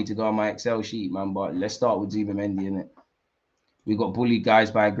to allow me to go on my Excel sheet, man. But let's start with Zubimendi, innit? We got bullied guys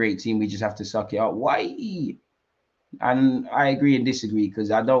by a great team. We just have to suck it up. Why? And I agree and disagree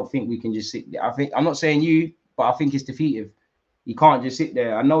because I don't think we can just sit there. I'm not saying you, but I think it's defeative. You can't just sit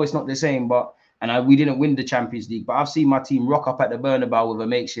there. I know it's not the same, but we didn't win the Champions League. But I've seen my team rock up at the Bernabeu with a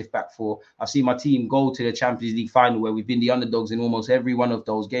makeshift back four. I've seen my team go to the Champions League final where we've been the underdogs in almost every one of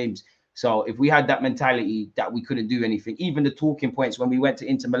those games. So if we had that mentality that we couldn't do anything, even the talking points when we went to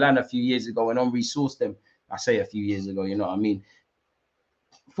Inter Milan a few years ago and resourced them, I say a few years ago, you know what I mean?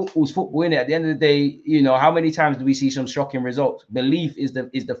 Football's football, innit? At the end of the day, you know, how many times do we see some shocking results? Belief is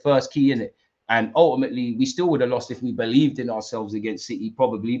the first key, innit? And ultimately, we still would have lost if we believed in ourselves against City,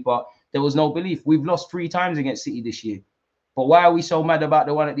 probably. But there was no belief. We've lost 3 times against City this year. But why are we so mad about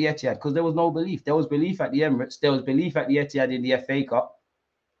the one at the Etihad? Because there was no belief. There was belief at the Emirates. There was belief at the Etihad in the FA Cup.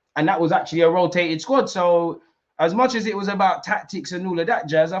 And that was actually a rotated squad. So as much as it was about tactics and all of that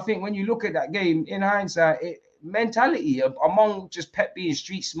jazz, I think when you look at that game, in hindsight, mentality among just Pep being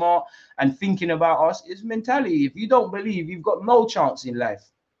street smart and thinking about us is mentality. If you don't believe, you've got no chance in life,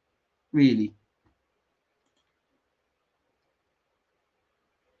 really.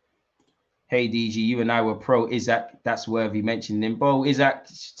 Hey, DG, you and I were pro Isaac. That's worthy mentioning him. Bro, Isaac,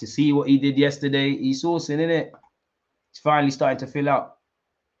 to see what he did yesterday, he's sourcing, innit? It's finally starting to fill out.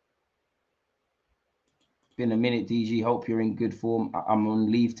 Been a minute, DG. Hope you're in good form. I'm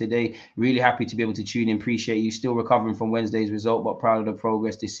on leave today. Really happy to be able to tune in. Appreciate you. Still recovering from Wednesday's result, but proud of the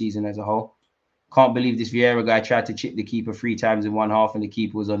progress this season as a whole. Can't believe this Vieira guy tried to chip the keeper 3 times in one half and the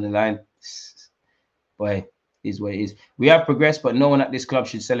keeper was on the line. Boy, is what it is. We have progressed, but no one at this club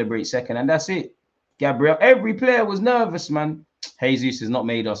should celebrate second, and that's it. Gabriel, every player was nervous, man. Jesus has not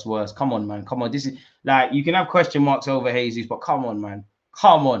made us worse. Come on, man. Come on. This is like, you can have question marks over Jesus, but come on, man.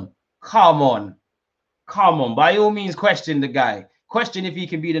 Come on. Come on. Come on. By all means, question the guy. Question if he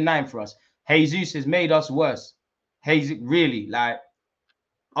can be the 9 for us. Jesus has made us worse. Jesus, really, like,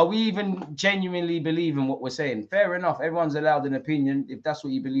 are we even genuinely believing what we're saying? Fair enough. Everyone's allowed an opinion. If that's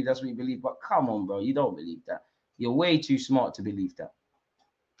what you believe, that's what you believe. But come on, bro. You don't believe that. You're way too smart to believe that.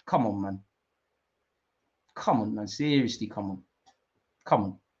 Come on, man. Come on, man. Seriously, come on. Come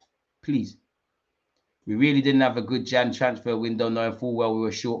on. Please. We really didn't have a good Jan transfer window, knowing full well we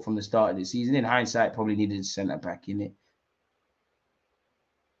were short from the start of the season. In hindsight, probably needed a centre back in it.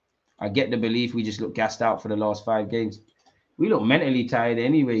 I get the belief we just look gassed out for the last 5 games. We look mentally tired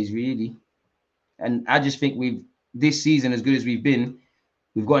anyways, really. And I just think this season, as good as we've been,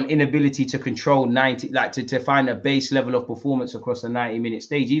 we've got an inability to control 90, like to find a base level of performance across the 90-minute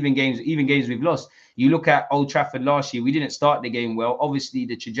stage. Even games we've lost. You look at Old Trafford last year, we didn't start the game well. Obviously,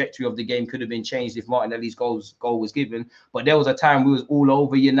 the trajectory of the game could have been changed if Martinelli's goal was given. But there was a time we was all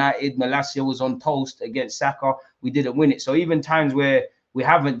over United. Malacia was on toast against Saka. We didn't win it. So even times where we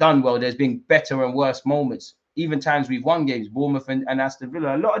haven't done well, there's been better and worse moments. Even times we've won games, Bournemouth and Aston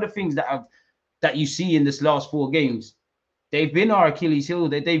Villa. A lot of the things that you see in this last 4 games, they've been our Achilles heel.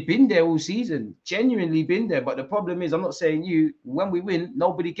 They've been there all season, genuinely been there. But the problem is, I'm not saying you, when we win,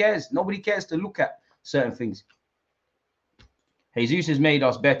 nobody cares. Nobody cares to look at certain things. Jesus has made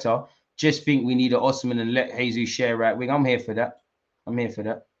us better. Just think we need an Osman and let Jesus share right wing. I'm here for that. I'm here for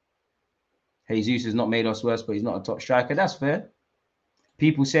that. Jesus has not made us worse, but he's not a top striker. That's fair.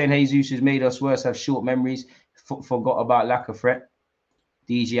 People saying Jesus has made us worse have short memories, forgot about lack of threat.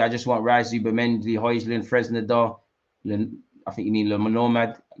 DG, I just want Rice, Zubermendi, Højlund, Fresnadar. I think you mean Le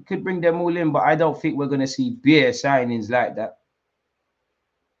Nomad. Could bring them all in, but I don't think we're going to see beer signings like that.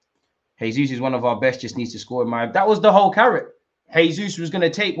 Jesus is one of our best, just needs to score in my... That was the whole carrot. Jesus was going to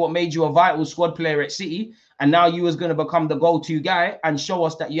take what made you a vital squad player at City, and now you was going to become the go-to guy and show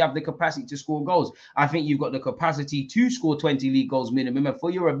us that you have the capacity to score goals. I think you've got the capacity to score 20 league goals minimum, and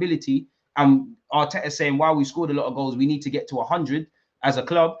for your ability, Arteta saying, while we scored a lot of goals, we need to get to 100 as a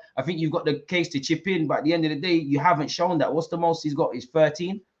club. I think you've got the case to chip in, but at the end of the day, you haven't shown that. What's the most he's got? Is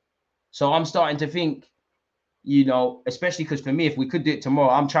 13. So I'm starting to think, you know, especially because for me, if we could do it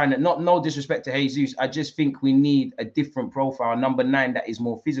tomorrow, I'm trying to, no disrespect to Jesus, I just think we need a different profile, number 9 that is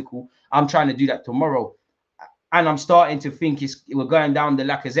more physical. I'm trying to do that tomorrow. And I'm starting to think we're going down the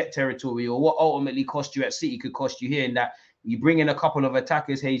Lacazette territory, or what ultimately cost you at City could cost you here, in that you bring in a couple of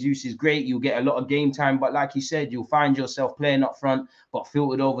attackers. Jesus is great. You'll get a lot of game time. But like you said, you'll find yourself playing up front, but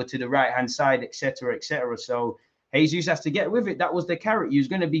filtered over to the right-hand side, etc., etc. So Jesus has to get with it. That was the carrot. He was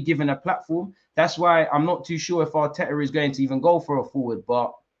going to be given a platform. That's why I'm not too sure if Arteta is going to even go for a forward,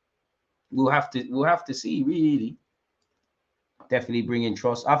 but we'll have to see, really. Definitely bring in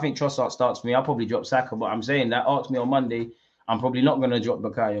Tross. I think Trossard starts for me. I'll probably drop Saka, but I'm saying that, ask me on Monday, I'm probably not going to drop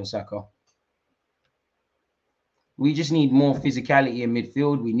Bukayo Saka. We just need more physicality in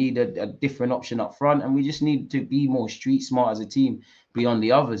midfield. We need a different option up front, and we just need to be more street smart as a team beyond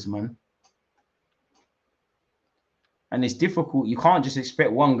the others, man. And it's difficult. You can't just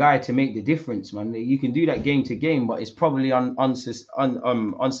expect one guy to make the difference, man. You can do that game to game, but it's probably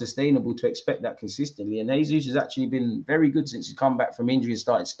unsustainable to expect that consistently. And Jesus has actually been very good since he's come back from injury and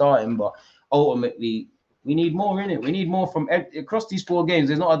started starting. But ultimately, we need more in it. We need more from across these 4 games.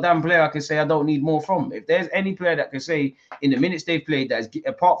 There's not a damn player I can say I don't need more from. If there's any player that can say in the minutes they've played, that is,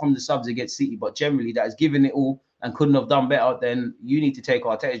 apart from the subs against City, but generally that has given it all and couldn't have done better, then you need to take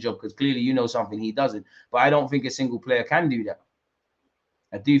Arteta's job, because clearly you know something he doesn't. But I don't think a single player can do that.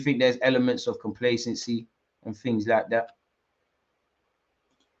 I do think there's elements of complacency and things like that.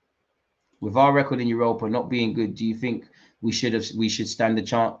 With our record in Europa not being good, do you think we should stand the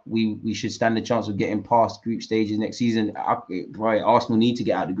chance? We should stand the chance of getting past group stages next season. Right, Arsenal need to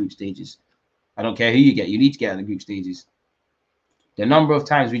get out of the group stages. I don't care who you get. You need to get out of the group stages. The number of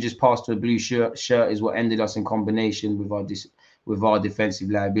times we just passed to a blue shirt is what ended us in combination with our defensive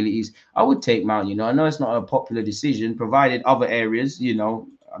liabilities. I would take Mount. You know, I know it's not a popular decision, provided other areas. You know,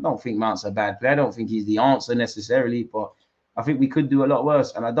 I don't think Mount's a bad player. I don't think he's the answer necessarily, but I think we could do a lot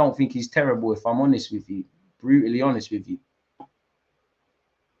worse. And I don't think he's terrible, if I'm honest with you, brutally honest with you.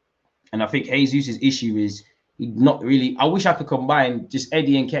 And I think Jesus' issue is Not really. I wish I could combine just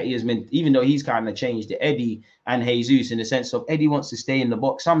Eddie and Ketty as men, even though he's kind of changed the Eddie and Jesus in the sense of Eddie wants to stay in the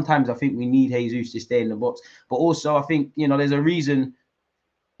box. Sometimes I think we need Jesus to stay in the box, but also I think, you know, there's a reason,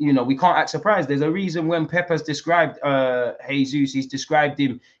 you know, we can't act surprised. There's a reason when Pep has described Jesus, he's described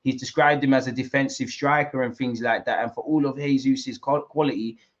him as a defensive striker and things like that. And for all of Jesus's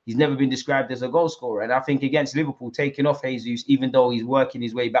quality, he's never been described as a goal scorer. And I think against Liverpool, taking off Jesus, even though he's working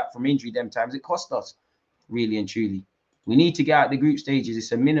his way back from injury, them times it cost us, really and truly. We need to get out the group stages.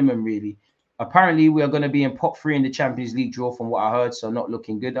 It's a minimum, really. Apparently, we are going to be in pot 3 in the Champions League draw, from what I heard. So not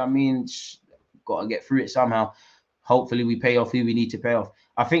looking good. I mean, got to get through it somehow. Hopefully, we pay off who we need to pay off.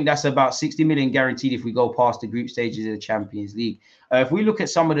 I think that's about 60 million guaranteed if we go past the group stages of the Champions League. If we look at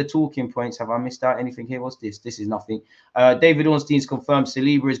some of the talking points, have I missed out anything here? What's this? This is nothing. David Ornstein's confirmed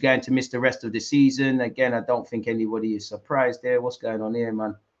Saliba is going to miss the rest of the season. Again, I don't think anybody is surprised there. What's going on here,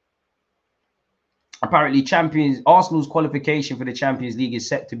 man? Apparently, Arsenal's qualification for the Champions League is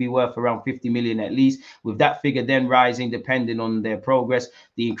set to be worth around 50 million at least, with that figure then rising depending on their progress.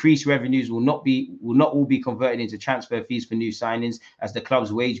 The increased revenues will not all be converted into transfer fees for new signings, as the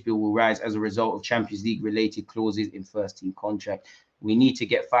club's wage bill will rise as a result of Champions League related clauses in first team contract. We need to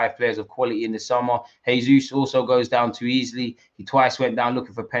get 5 players of quality in the summer. Jesus also goes down too easily. He twice went down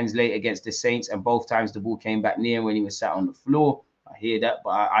looking for pens late against the Saints, and both times the ball came back near when he was sat on the floor. I hear that,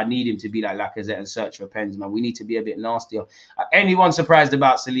 but I need him to be like Lacazette and search for pens, man. We need to be a bit nastier. Anyone surprised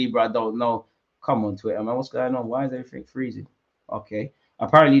about Saliba? I don't know. Come on, Twitter, man. What's going on? Why is everything freezing? Okay.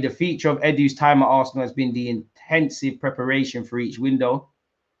 Apparently, the feature of Edu's time at Arsenal has been the intensive preparation for each window.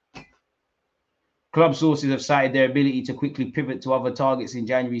 Club sources have cited their ability to quickly pivot to other targets in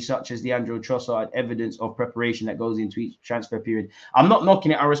January, such as Leandro Trossard, evidence of preparation that goes into each transfer period. I'm not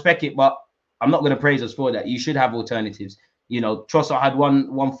knocking it. I respect it, but I'm not going to praise us for that. You should have alternatives. You know, Trossard had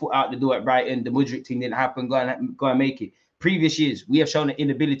one foot out the door at Brighton. The Mudryk thing didn't happen. Go and make it. Previous years, we have shown an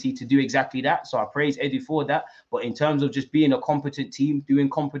inability to do exactly that. So I praise Eddie for that. But in terms of just being a competent team, doing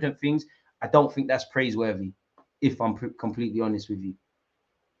competent things, I don't think that's praiseworthy, if I'm completely honest with you.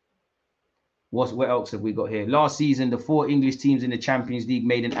 What else have we got here? Last season, the 4 English teams in the Champions League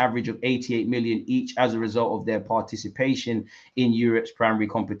made an average of 88 million each as a result of their participation in Europe's primary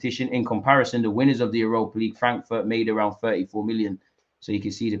competition. In comparison, the winners of the Europa League, Frankfurt, made around 34 million. So you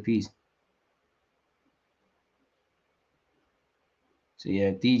can see the piece. So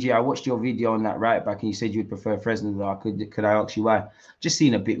yeah, DJ, I watched your video on that right back, and you said you'd prefer Fresnel. Could I ask you why? Just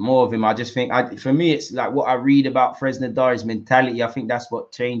seen a bit more of him. I just think, for me, it's like what I read about Fresnel, his mentality. I think that's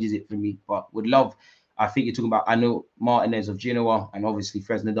what changes it for me. But would love. I think you're talking about Anu Martinez of Genoa and obviously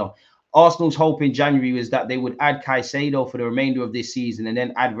Fresnel. Arsenal's hope in January was that they would add Caicedo for the remainder of this season and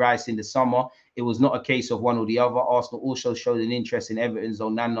then add Rice in the summer. It was not a case of one or the other. Arsenal also showed an interest in Everton's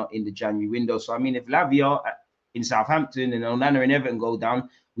Onana in the January window. So I mean, if Lavia in Southampton and Onana and Everton go down,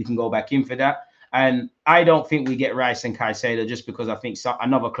 we can go back in for that. And I don't think we get Rice and Caicedo just because I think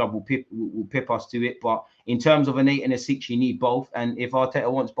another club will pip us to it. But in terms of an 8 and a 6, you need both. And if Arteta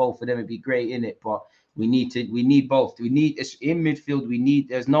wants both of them, it'd be great, innit? But we need both. We need in midfield.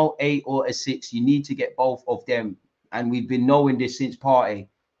 There's no 8 or a 6. You need to get both of them. And we've been knowing this since Partey.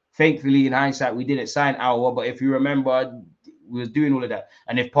 Thankfully, in hindsight, we didn't sign Aouar. But if you remember, we was doing all of that.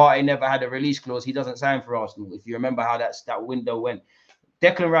 And if Partey never had a release clause, he doesn't sign for Arsenal. If you remember how that window went.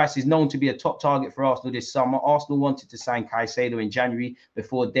 Declan Rice is known to be a top target for Arsenal this summer. Arsenal wanted to sign Caicedo in January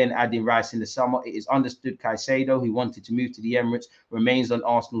before then adding Rice in the summer. It is understood Caicedo, who wanted to move to the Emirates, remains on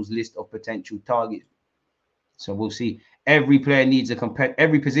Arsenal's list of potential targets. So we'll see. Every player needs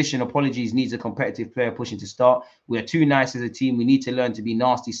every position, needs a competitive player pushing to start. We are too nice as a team. We need to learn to be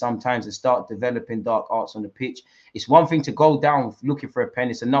nasty sometimes and start developing dark arts on the pitch. It's one thing to go down looking for a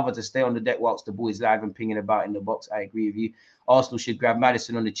pen. It's another to stay on the deck whilst the ball is live and pinging about in the box. I agree with you. Arsenal should grab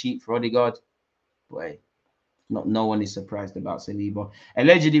Maddison on the cheap for Odegaard. Boy, no one is surprised about Saliba.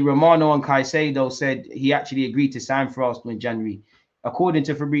 Allegedly, Romano and Caicedo said he actually agreed to sign for Arsenal in January. According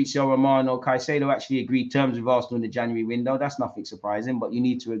to Fabrizio Romano, Caicedo actually agreed terms with Arsenal in the January window. That's nothing surprising, but you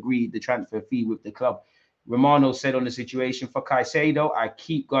need to agree the transfer fee with the club. Romano said on the situation for Caicedo, I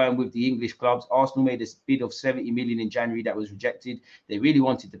keep going with the English clubs. Arsenal made a bid of 70 million in January that was rejected. They really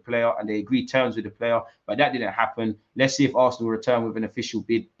wanted the player and they agreed terms with the player, but that didn't happen. Let's see if Arsenal return with an official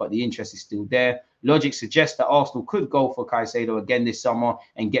bid, but the interest is still there. Logic suggests that Arsenal could go for Caicedo again this summer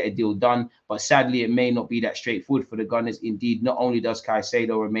and get a deal done, but sadly, it may not be that straightforward for the Gunners. Indeed, not only does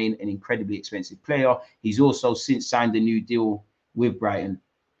Caicedo remain an incredibly expensive player, he's also since signed a new deal with Brighton.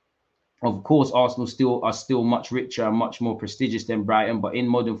 Of course, Arsenal are still much richer and much more prestigious than Brighton, but in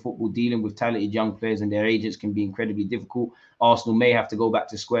modern football, dealing with talented young players and their agents can be incredibly difficult. Arsenal may have to go back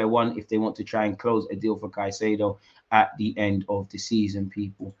to square one if they want to try and close a deal for Caicedo at the end of the season,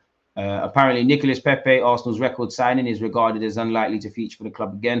 people. Apparently, Nicolas Pepe, Arsenal's record signing, is regarded as unlikely to feature for the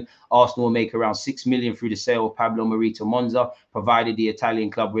club again. Arsenal will make around 6 million through the sale of Pablo Mari to Monza, provided the Italian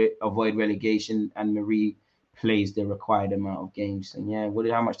club avoid relegation and Mari plays the required amount of games. And yeah,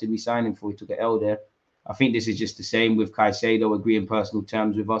 how much did we sign him for? He took an L there. I think this is just the same with Caicedo agreeing personal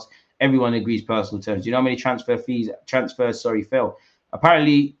terms with us. Everyone agrees personal terms. Do you know how many transfers fell?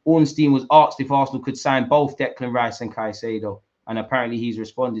 Apparently, Ornstein was asked if Arsenal could sign both Declan Rice and Caicedo, and apparently he's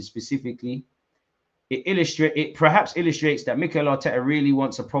responded specifically. It perhaps illustrates that Mikel Arteta really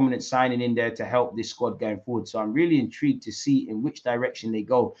wants a prominent signing in there to help this squad going forward. So I'm really intrigued to see in which direction they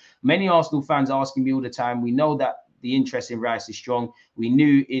go. Many Arsenal fans are asking me all the time. We know that the interest in Rice is strong. We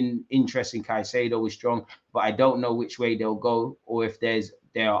knew interest in Caicedo was strong, but I don't know which way they'll go, or if there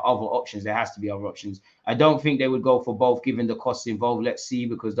are other options. There has to be other options. I don't think they would go for both, given the costs involved. Let's see,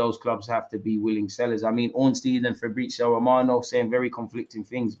 because those clubs have to be willing sellers. I mean, Ornstein and Fabrizio Romano saying very conflicting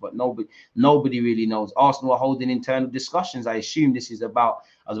things, but nobody really knows. Arsenal are holding internal discussions. I assume this is about,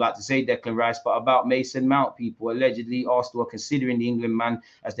 I was about to say Declan Rice, but about Mason Mount. People allegedly, Arsenal are considering the England man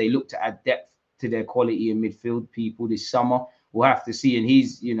as they look to add depth to their quality in midfield, people, this summer. We'll have to see. And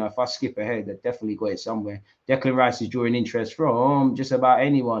he's, if I skip ahead, I definitely got it somewhere. Declan Rice is drawing interest from just about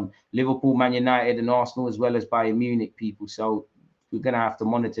anyone. Liverpool, Man United, and Arsenal, as well as Bayern Munich, people. So we're going to have to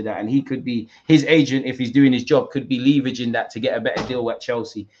monitor that. And he could be, his agent, if he's doing his job, could be leveraging that to get a better deal at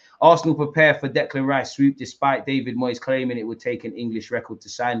Chelsea. Arsenal prepare for Declan Rice swoop, despite David Moyes claiming it would take an English record to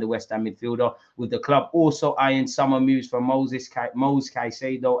sign the West Ham midfielder, with the club also eyeing summer moves for Mose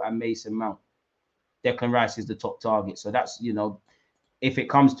Caicedo and Mason Mount. Declan Rice is the top target. So that's, if it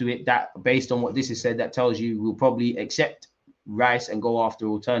comes to it, that based on what this is said, that tells you we'll probably accept Rice and go after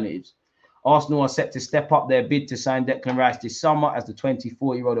alternatives. Arsenal are set to step up their bid to sign Declan Rice this summer as the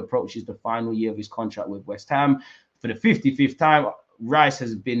 24-year-old approaches the final year of his contract with West Ham. For the 55th time, Rice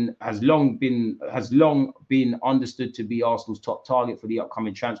has long been understood to be Arsenal's top target for the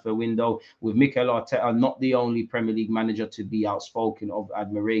upcoming transfer window, with Mikel Arteta not the only Premier League manager to be outspoken of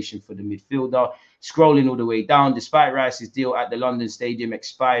admiration for the midfielder. Scrolling all the way down, despite Rice's deal at the London Stadium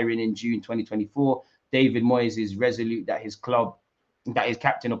expiring in June 2024, David Moyes is resolute that his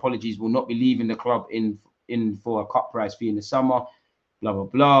captain, will not be leaving the club in for a cut price fee in the summer. Blah, blah,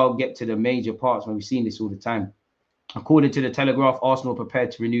 blah. Get to the major parts when we've seen this all the time. According to the Telegraph, Arsenal prepared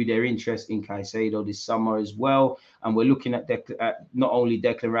to renew their interest in Caicedo this summer as well. And we're looking at not only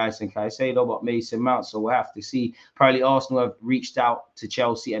Declan Rice and Caicedo, but Mason Mount. So we'll have to see. Apparently, Arsenal have reached out to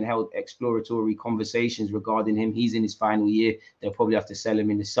Chelsea and held exploratory conversations regarding him. He's in his final year. They'll probably have to sell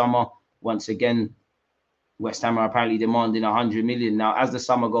him in the summer. Once again, West Ham are apparently demanding 100 million. Now, as the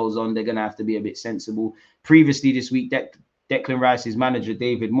summer goes on, they're going to have to be a bit sensible. Previously this week, Declan Rice's manager,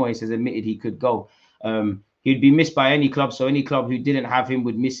 David Moyes, has admitted he could go. He'd be missed by any club, so any club who didn't have him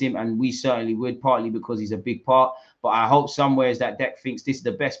would miss him, and we certainly would, partly because he's a big part. But I hope somewhere that Dec thinks this is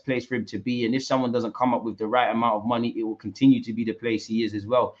the best place for him to be, and if someone doesn't come up with the right amount of money, it will continue to be the place he is as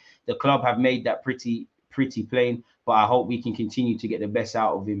well. The club have made that pretty plain, but I hope we can continue to get the best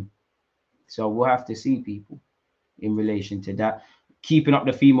out of him. So we'll have to see, people, in relation to that. Keeping up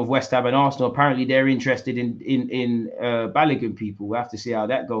the theme of West Ham and Arsenal, apparently they're interested in Balogun, people. We'll have to see how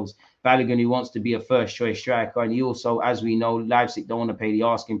that goes. Balogun, who wants to be a first-choice striker, and he also, as we know, Leipzig don't want to pay the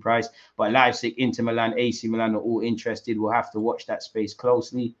asking price, but Leipzig, Inter Milan, AC Milan are all interested. We'll have to watch that space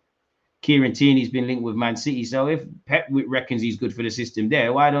closely. Kieran Tierney's been linked with Man City, so if Pep reckons he's good for the system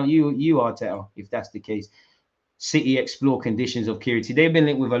there, why don't you Arteta, if that's the case? City explore conditions of Kieran. They've been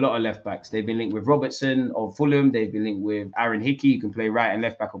linked with a lot of left backs. They've been linked with Robertson of Fulham. They've been linked with Aaron Hickey, who can play right and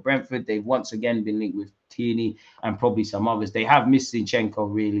left back of Brentford. They've once again been linked with Tierney and probably some others. They have missed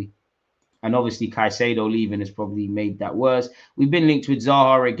Zinchenko, really. And obviously Caicedo leaving has probably made that worse. We've been linked with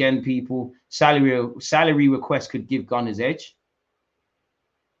Zaha again, people. Salary requests could give Gunners edge.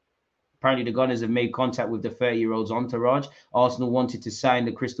 Apparently, the Gunners have made contact with the 30-year-old's entourage. Arsenal wanted to sign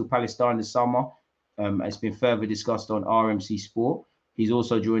the Crystal Palace star in the summer. It's been further discussed on RMC Sport. He's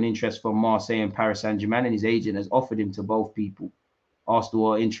also drawing interest from Marseille and Paris Saint-Germain, and his agent has offered him to both people.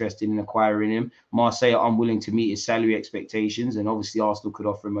 Arsenal are interested in acquiring him. Marseille are unwilling to meet his salary expectations, and obviously Arsenal could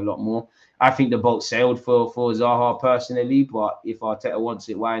offer him a lot more. I think the boat sailed for Zaha personally, but if Arteta wants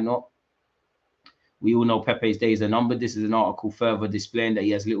it, why not? We all know Pepe's days are numbered. This is an article further displaying that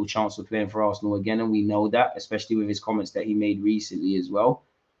he has little chance of playing for Arsenal again, and we know that, especially with his comments that he made recently as well.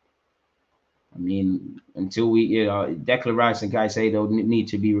 mean, until we, Declan Rice and Caicedo need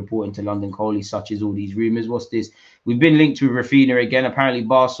to be reporting to London Coley, such as all these rumours. What's this? We've been linked with Rafinha again. Apparently,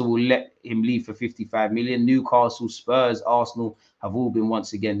 Barca will let him leave for 55 million. Newcastle, Spurs, Arsenal have all been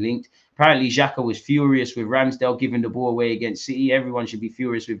once again linked. Apparently, Xhaka was furious with Ramsdale giving the ball away against City. Everyone should be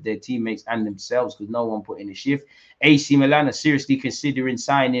furious with their teammates and themselves because no one put in a shift. AC Milan are seriously considering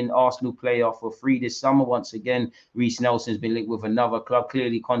signing Arsenal player for free this summer. Once again, Reece Nelson's been linked with another club.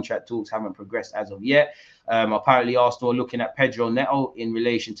 Clearly, contract talks haven't progressed as of yet. Apparently, Arsenal are looking at Pedro Neto in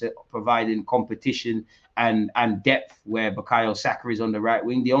relation to providing competition and depth where Bukayo Saka is on the right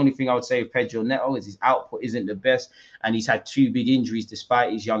wing. The only thing I would say of Pedro Neto is his output isn't the best, and he's had 2 big injuries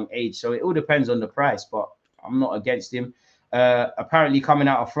despite his young age. So it all depends on the price, but I'm not against him. Apparently, coming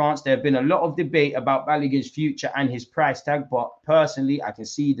out of France, there have been a lot of debate about Balogun's future and his price tag. But personally, I can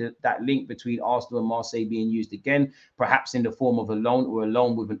see that link between Arsenal and Marseille being used again, perhaps in the form of a loan or a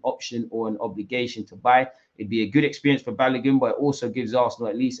loan with an option or an obligation to buy. It'd be a good experience for Balogun, but it also gives Arsenal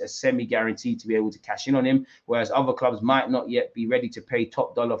at least a semi-guarantee to be able to cash in on him, whereas other clubs might not yet be ready to pay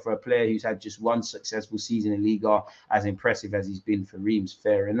top dollar for a player who's had just one successful season in Liga, as impressive as he's been for Reims.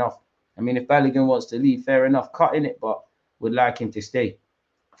 Fair enough. I mean, if Balogun wants to leave, fair enough, cut in it, but would like him to stay.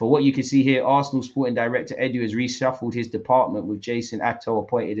 For what you can see here, Arsenal sporting director Edu has reshuffled his department with Jason Atto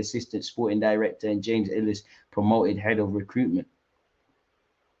appointed assistant sporting director and James Ellis promoted head of recruitment.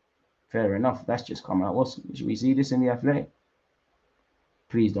 Fair enough. That's just come out. Should we see this in the Athletic?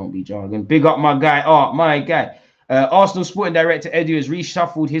 Please don't be jargon. Big up my guy. Oh, my guy. Arsenal sporting director Edu has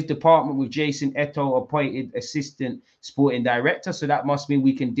reshuffled his department with Jason Eto appointed assistant sporting director. So that must mean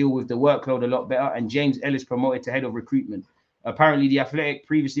we can deal with the workload a lot better. And James Ellis promoted to head of recruitment. Apparently, the Athletic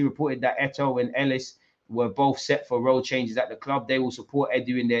previously reported that Eto and Ellis were both set for role changes at the club. They will support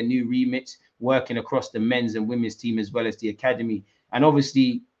Edu in their new remits, working across the men's and women's team as well as the academy. And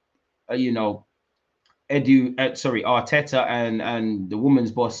obviously, Arteta and the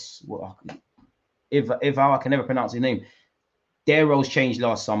woman's boss, if I can never pronounce his name, their roles changed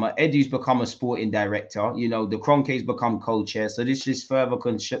last summer. Edu's become a sporting director. The Kroenke's become co-chair. So this is further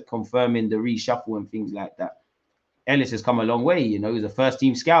confirming the reshuffle and things like that. Ellis has come a long way. He's a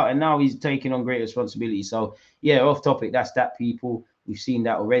first-team scout, and now he's taking on great responsibility. So, yeah, off topic. That's that, people. We've seen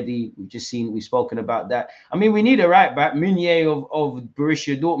that already. We've spoken about that. I mean, we need a right back. Meunier of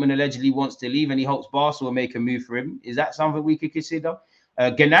Borussia Dortmund allegedly wants to leave, and he hopes Barca will make a move for him. Is that something we could consider?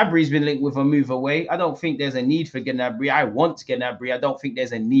 Gnabry's been linked with a move away. I don't think there's a need for Gnabry. I want Gnabry. I don't think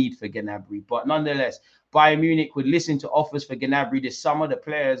there's a need for Gnabry. But nonetheless, Bayern Munich would listen to offers for Gnabry this summer. The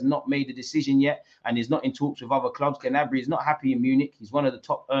player has not made a decision yet and is not in talks with other clubs. Gnabry is not happy in Munich. He's one of the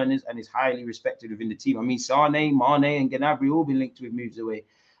top earners and is highly respected within the team. I mean, Sane, Mane, and Gnabry all been linked with moves away.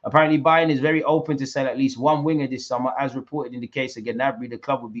 Apparently, Bayern is very open to sell at least one winger this summer. As reported in the case of Gnabry, the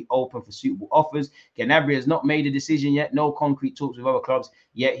club would be open for suitable offers. Gnabry has not made a decision yet. No concrete talks with other clubs.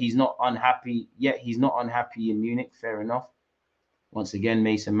 Yet he's not unhappy. In Munich. Fair enough. Once again,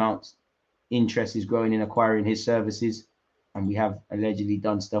 Mason Mount's interest is growing in acquiring his services, and we have allegedly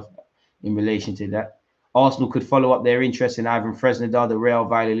done stuff in relation to that. Arsenal could follow up their interest in Ivan Fresnedal, the Real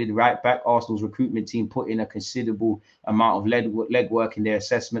Valladolid right back. Arsenal's recruitment team put in a considerable amount of legwork in their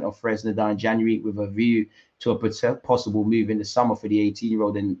assessment of Fresnedal in January with a view to a possible move in the summer for the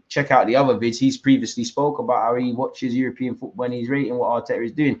 18-year-old. And check out the other vids. He's previously spoke about how he watches European football and he's rating what Arteta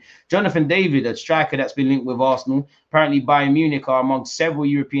is doing. Jonathan David, a striker that's been linked with Arsenal. Apparently, Bayern Munich are among several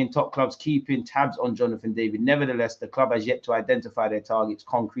European top clubs keeping tabs on Jonathan David. Nevertheless, the club has yet to identify their targets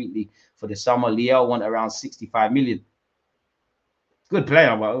concretely for the summer. Lille want around 65 million. Good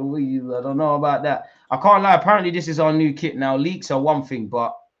player, but I don't know about that. I can't lie. Apparently, this is our new kit now. Leaks are one thing,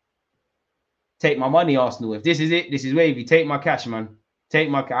 but take my money, Arsenal. If this is it, this is wavy. Take my cash, man. Take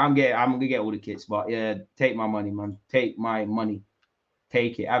my cash. I'm gonna get all the kits, but yeah, take my money, man. Take my money.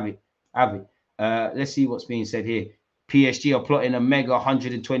 Take it. Have it. Let's see what's being said here. PSG are plotting a mega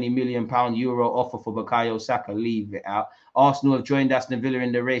 £120 million offer for Bukayo Saka. Leave it out. Arsenal have joined Aston Villa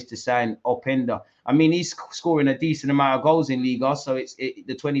in the race to sign Openda. I mean, he's scoring a decent amount of goals in Liga, so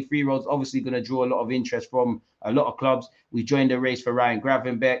the 23-year-old's obviously going to draw a lot of interest from a lot of clubs. We joined the race for Ryan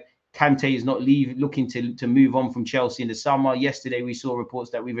Gravenberch. Kante is not looking to move on from Chelsea in the summer. Yesterday, we saw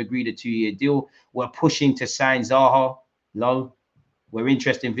reports that we've agreed a 2-year deal. We're pushing to sign Zaha. Low. We're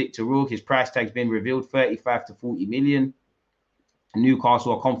interested in Victor Rourke. His price tag's been revealed, 35 to 40 million.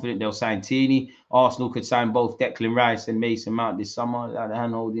 Newcastle are confident they'll sign Tierney. Arsenal could sign both Declan Rice and Mason Mount this summer. Like the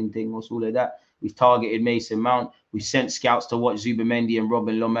hand-holding thing, what's all of that? We've targeted Mason Mount. We've sent scouts to watch Zubamendi and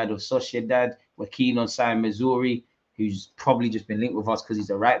Robin Lomad of Sociedad. We're keen on signing Missouri, who's probably just been linked with us because he's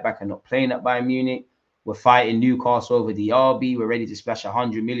a right back and not playing at Bayern Munich. We're fighting Newcastle over the RB. We're ready to splash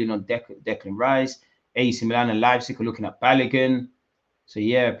 100 million on Declan Rice. AC Milan and Leipzig are looking at Balogun. So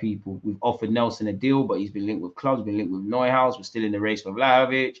yeah, people, we've offered Nelson a deal, but he's been linked with clubs, been linked with Neuhaus. We're still in the race for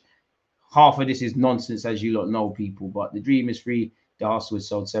Vlahovic. Half of this is nonsense, as you lot know, people. But the dream is free. The hustle is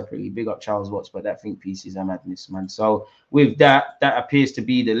sold separately. Big up Charles Watts, but that think piece is a madness, man. So with that, that appears to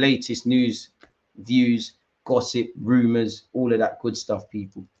be the latest news, views, gossip, rumors, all of that good stuff,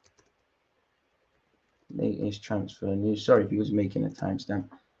 people. Latest transfer news. Sorry if he was making a timestamp.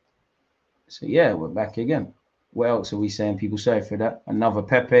 So yeah, we're back again. What else are we saying, people? Sorry for that. Another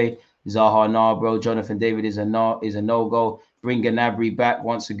Pepe, Zaha, nah, bro. Jonathan David is a no-go. Bring Gnabry back.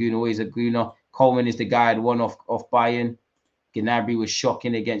 Once a Gooner, always a Gooner. Coleman is the guy that won off Bayern. Gnabry was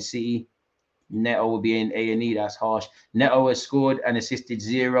shocking against City. Neto will be in A&E. That's harsh. Neto has scored and assisted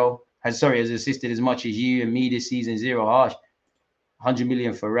 0. Has assisted as much as you and me this season. 0, harsh. 100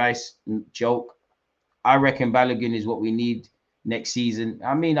 million for Rice. Joke. I reckon Balogun is what we need next season.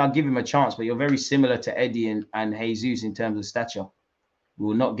 I mean, I'll give him a chance, but you're very similar to Eddie and Jesus in terms of stature. We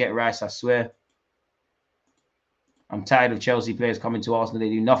will not get Rice, I swear. I'm tired of Chelsea players coming to Arsenal. They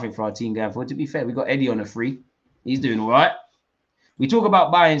do nothing for our team going forward. To be fair, we got Eddie on a free. He's doing all right. We talk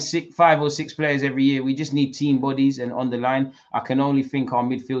about buying 5 or 6 players every year. We just need team bodies and on the line. I can only think our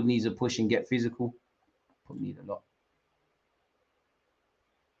midfield needs a push and get physical. Probably need a lot.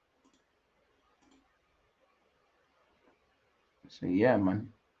 So yeah, man,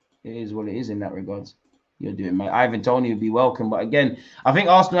 it is what it is in that regards. You're doing, man. Ivan Toney would be welcome, but again, I think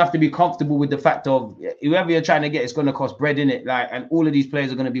Arsenal have to be comfortable with the fact of whoever you're trying to get, it's going to cost bread in it. Like, and all of these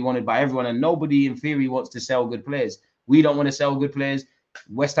players are going to be wanted by everyone, and nobody in theory wants to sell good players. We don't want to sell good players.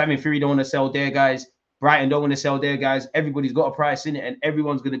 West Ham in theory don't want to sell their guys. Brighton don't want to sell their guys. Everybody's got a price in it, and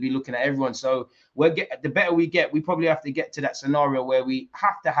everyone's going to be looking at everyone. So the better we get, we probably have to get to that scenario where we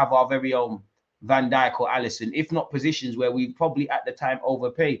have to have our very own Van Dijk or Alisson, if not positions where we probably at the time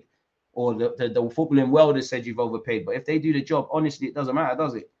overpaid, or the footballing world has said you've overpaid. But if they do the job, honestly, it doesn't matter,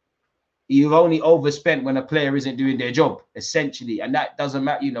 does it? You've only overspent when a player isn't doing their job, essentially, and that doesn't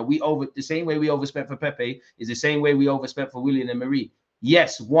matter. You know, the same way we overspent for Pepe is the same way we overspent for Willian and Marie.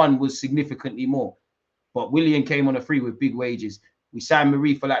 Yes, one was significantly more, but Willian came on a free with big wages. We signed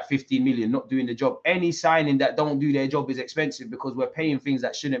Marie for like 15 million, not doing the job. Any signing that don't do their job is expensive because we're paying things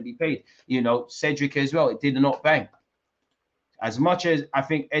that shouldn't be paid. You know, Cedric as well, it did not bang. As much as I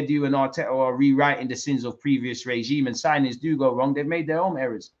think Edu and Arteta are rewriting the sins of previous regime and signings do go wrong, they've made their own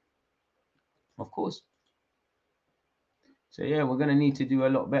errors. Of course. So, yeah, we're going to need to do a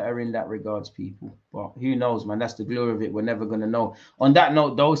lot better in that regards, people. But who knows, man? That's the glory of it. We're never going to know. On that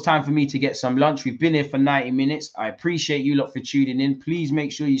note, though, it's time for me to get some lunch. We've been here for 90 minutes. I appreciate you lot for tuning in. Please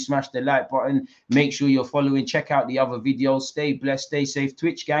make sure you smash the like button. Make sure you're following. Check out the other videos. Stay blessed. Stay safe.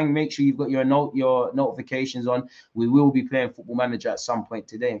 Twitch gang, make sure you've got your notifications on. We will be playing Football Manager at some point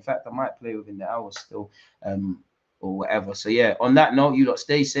today. In fact, I might play within the hour still or whatever. So, yeah, on that note, you lot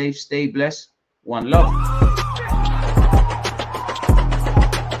stay safe. Stay blessed. One love.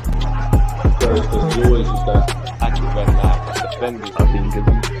 There's always just that active and that defending. I think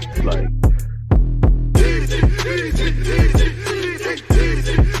it's like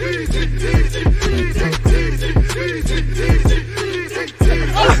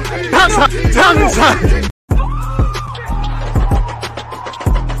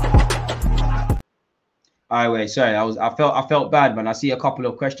Wait, sorry, I felt bad, man. I see a couple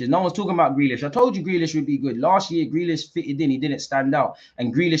of questions. No one's talking about Grealish. I told you Grealish would be good. Last year, Grealish fitted in. He didn't stand out.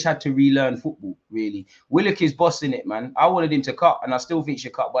 And Grealish had to relearn football, really. Willock is bossing it, man. I wanted him to cut, and I still think he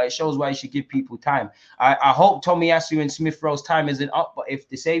should cut, but it shows why he should give people time. I hope Tomiyasu and Smith Rowe's time isn't up, but if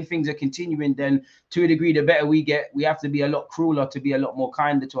the same things are continuing, then to a degree, the better we get, we have to be a lot crueler to be a lot more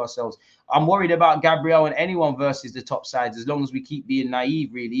kinder to ourselves. I'm worried about Gabriel and anyone versus the top sides, as long as we keep being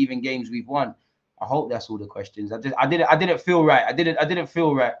naive, really, even games we've won. I hope that's all the questions. I didn't feel right. I didn't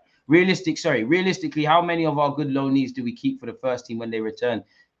feel right. Realistically, how many of our good loanees do we keep for the first team when they return?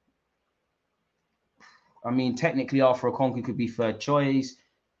 I mean, technically, Arthur Okonkwo could be third choice.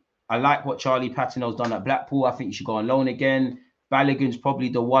 I like what Charlie Patino's done at Blackpool. I think he should go on loan again. Balogun's probably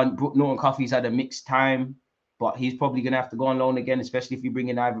the one. Norton Cuffy's had a mixed time, but he's probably going to have to go on loan again, especially if you bring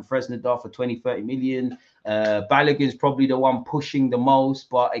in Ivan Fresnadar for 20, 30 million. Balogun's probably the one pushing the most,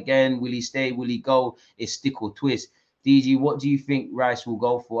 but again, will he stay? Will he go? It's stick or twist. DG, what do you think Rice will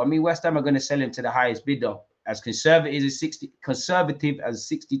go for? I mean, West Ham are going to sell him to the highest bidder. As conservative as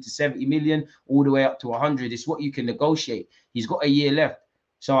 60 to 70 million, all the way up to 100. It's what you can negotiate. He's got a year left.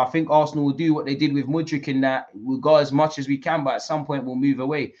 So I think Arsenal will do what they did with Mudryk in that we'll go as much as we can, but at some point we'll move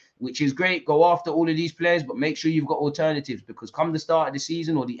away, which is great. Go after all of these players, but make sure you've got alternatives, because come the start of the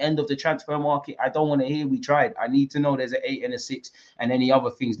season or the end of the transfer market, I don't want to hear we tried. I need to know there's an 8 and a 6 and any other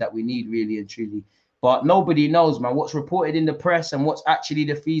things that we need really and truly. But nobody knows, man. What's reported in the press and what's actually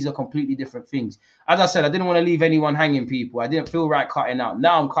the fees are completely different things. As I said, I didn't want to leave anyone hanging, people. I didn't feel right cutting out.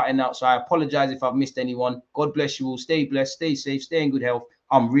 Now I'm cutting out, so I apologize if I've missed anyone. God bless you all. Stay blessed, stay safe, stay in good health.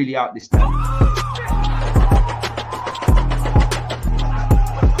 I'm really out this time.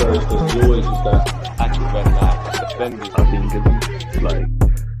 There's always just that active and that defending. I think it's like